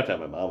to do. We'd have to have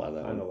my mom on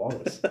that on one. the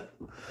Wallace.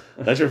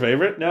 That's your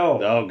favorite? No.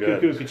 Oh,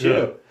 good.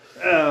 Cuckoo.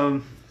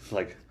 It's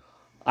like,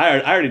 I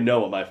already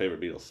know what my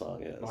favorite Beatles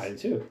song is. I do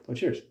too. What's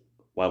yours?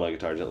 While My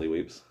Guitar Gently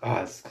Weeps.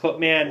 Oh, it's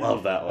man.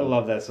 Love that one. I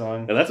love that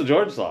song. And that's a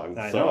George song.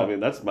 I know. I mean,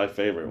 that's my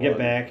favorite one. Get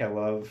Back, I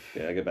love.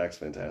 Yeah, Get Back's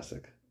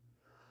fantastic.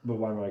 But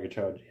Why My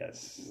Guitar,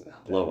 yes.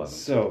 Love it.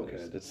 So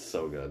good. It's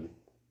so good.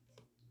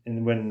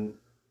 And when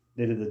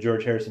they did the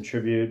George Harrison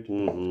tribute,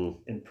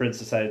 and Prince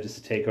decided just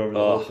to take over the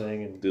whole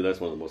thing. And dude, that's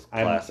one of the most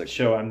classic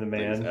I'm the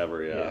man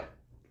ever. Yeah.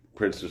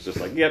 Prince was just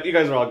like, "Yep, you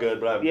guys are all good,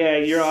 but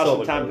you're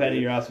awesome, Tom Petty.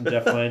 You're awesome,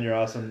 Jeff Lynne. You're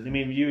awesome. I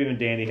mean, you even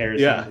Danny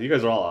Harrison. Yeah, you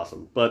guys are all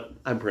awesome, but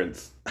I'm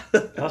Prince."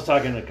 I was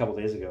talking a couple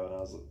days ago, and I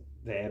was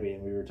with Abby,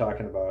 and we were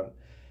talking about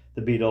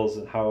the Beatles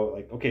and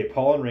how,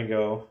 Paul and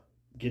Ringo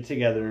get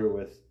together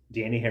with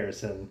Danny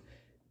Harrison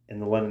and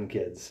the Lennon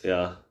kids.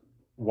 Yeah.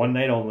 One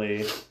night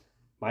only.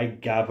 My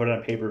God, put it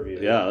on pay-per-view.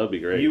 Yeah, that'd be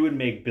great. You would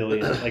make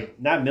billions,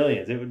 not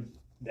millions.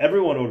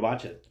 Everyone would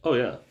watch it. Oh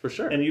yeah, for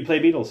sure. And you play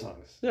Beatles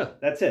songs. Yeah,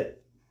 that's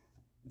it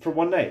for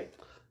one night.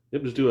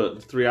 Yep, just do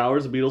 3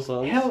 hours of Beatles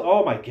songs. Hell,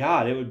 oh my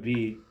God, it would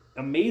be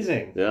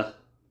amazing. Yeah,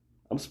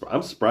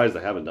 I'm surprised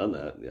they haven't done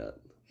that yet.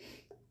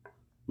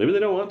 Maybe they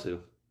don't want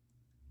to.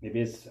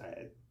 Maybe it's.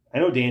 I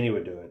know Danny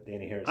would do it.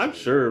 Danny Harrison. I'm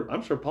sure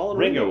Paul and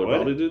Ringo would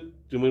probably do.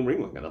 I mean,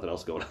 Ringo got nothing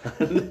else going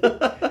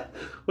on.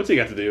 What's he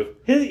got to do?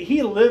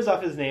 He lives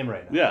off his name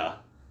right now. Yeah,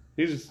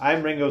 he's.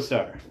 I'm Ringo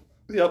Starr.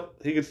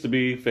 Yep, he gets to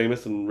be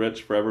famous and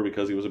rich forever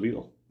because he was a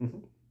Beatle. Mm-hmm.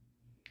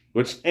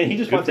 Which and he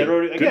just wants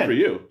everybody. Again, good for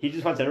you. He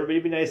just wants everybody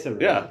to be nice to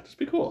everybody. Yeah, just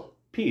be cool.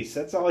 peace.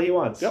 That's all he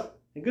wants. Yep.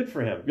 And good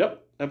for him.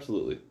 Yep,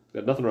 absolutely.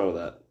 Got nothing wrong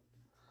with that.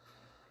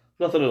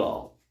 Nothing at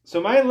all.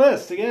 So my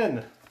list,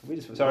 again. We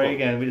just went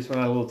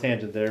on a little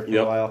tangent there for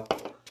a while.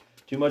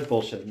 Too much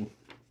bullshitting.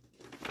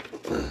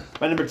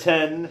 My number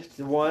 10,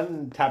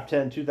 top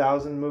 10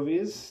 2000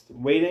 movies.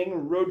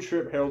 Waiting, Road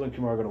Trip, Harold and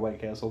Kumar Go to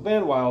White Castle,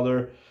 Van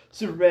Wilder,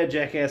 Superbad,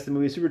 Jackass the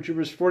movie, Super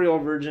Troopers,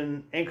 40-Year-Old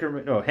Virgin,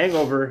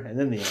 Hangover, and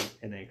then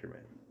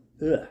Anchorman.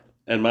 Ugh.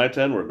 And my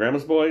 10 were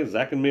Grandma's Boy,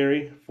 Zack and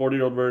Miri,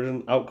 40-Year-Old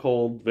Virgin, Out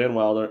Cold, Van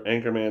Wilder,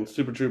 Anchorman,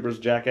 Super Troopers,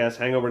 Jackass,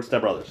 Hangover, and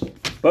Step Brothers.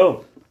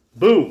 Boom.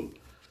 Boom.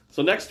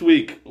 So next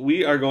week,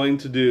 we are going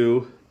to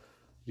do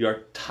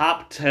your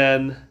top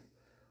 10,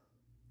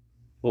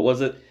 what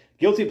was it?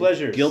 Guilty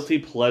pleasures. Guilty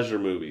pleasure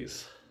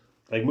movies.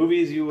 Like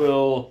movies you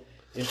will,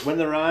 when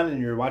they're on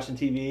and you're watching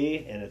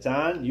TV and it's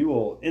on, you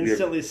will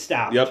instantly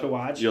stop to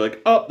watch. You're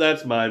like, oh,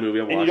 that's my movie.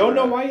 I'm watching. And you don't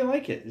know why you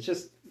like it. It's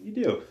just, you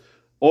do.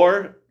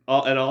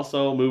 And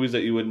also movies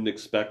that you wouldn't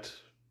expect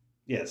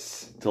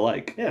to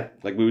like. Yeah.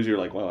 Like movies you're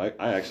like, wow,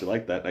 I actually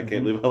like that. I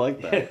can't believe I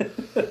like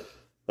that.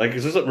 Like,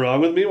 is there something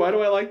wrong with me? Why do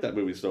I like that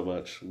movie so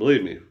much?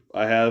 Believe me,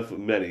 I have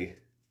many.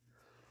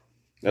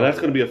 And that's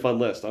going to be a fun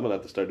list. I'm going to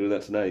have to start doing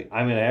that tonight.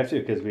 I'm going to have to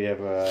because we have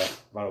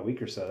about a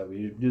week or so.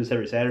 We do this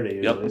every Saturday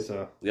usually.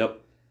 So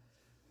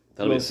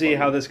we'll see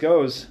how this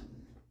goes.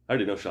 I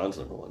already know Sean's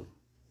number one.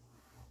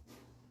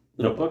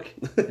 The Notebook?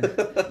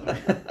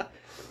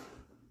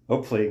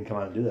 Hopefully he can come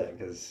on and do that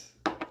because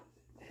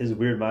his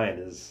weird mind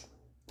is...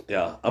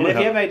 Yeah. If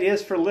you have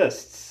ideas for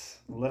lists,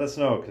 let us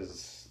know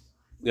because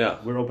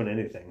we're open to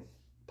anything.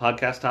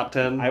 Podcast top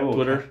 10,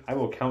 Twitter. I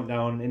will count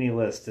down any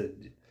list.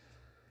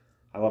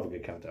 I love a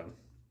good countdown.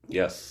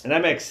 Yes. And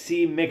I'm at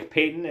C. Mick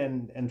Payton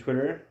and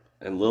Twitter.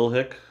 And Lil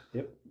Hick.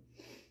 Yep.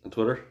 And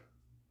Twitter.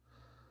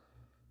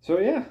 So,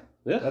 yeah.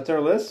 That's our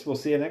list. We'll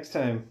see you next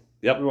time.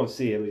 Yep. We won't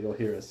see you, but you'll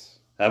hear us.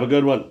 Have a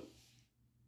good one.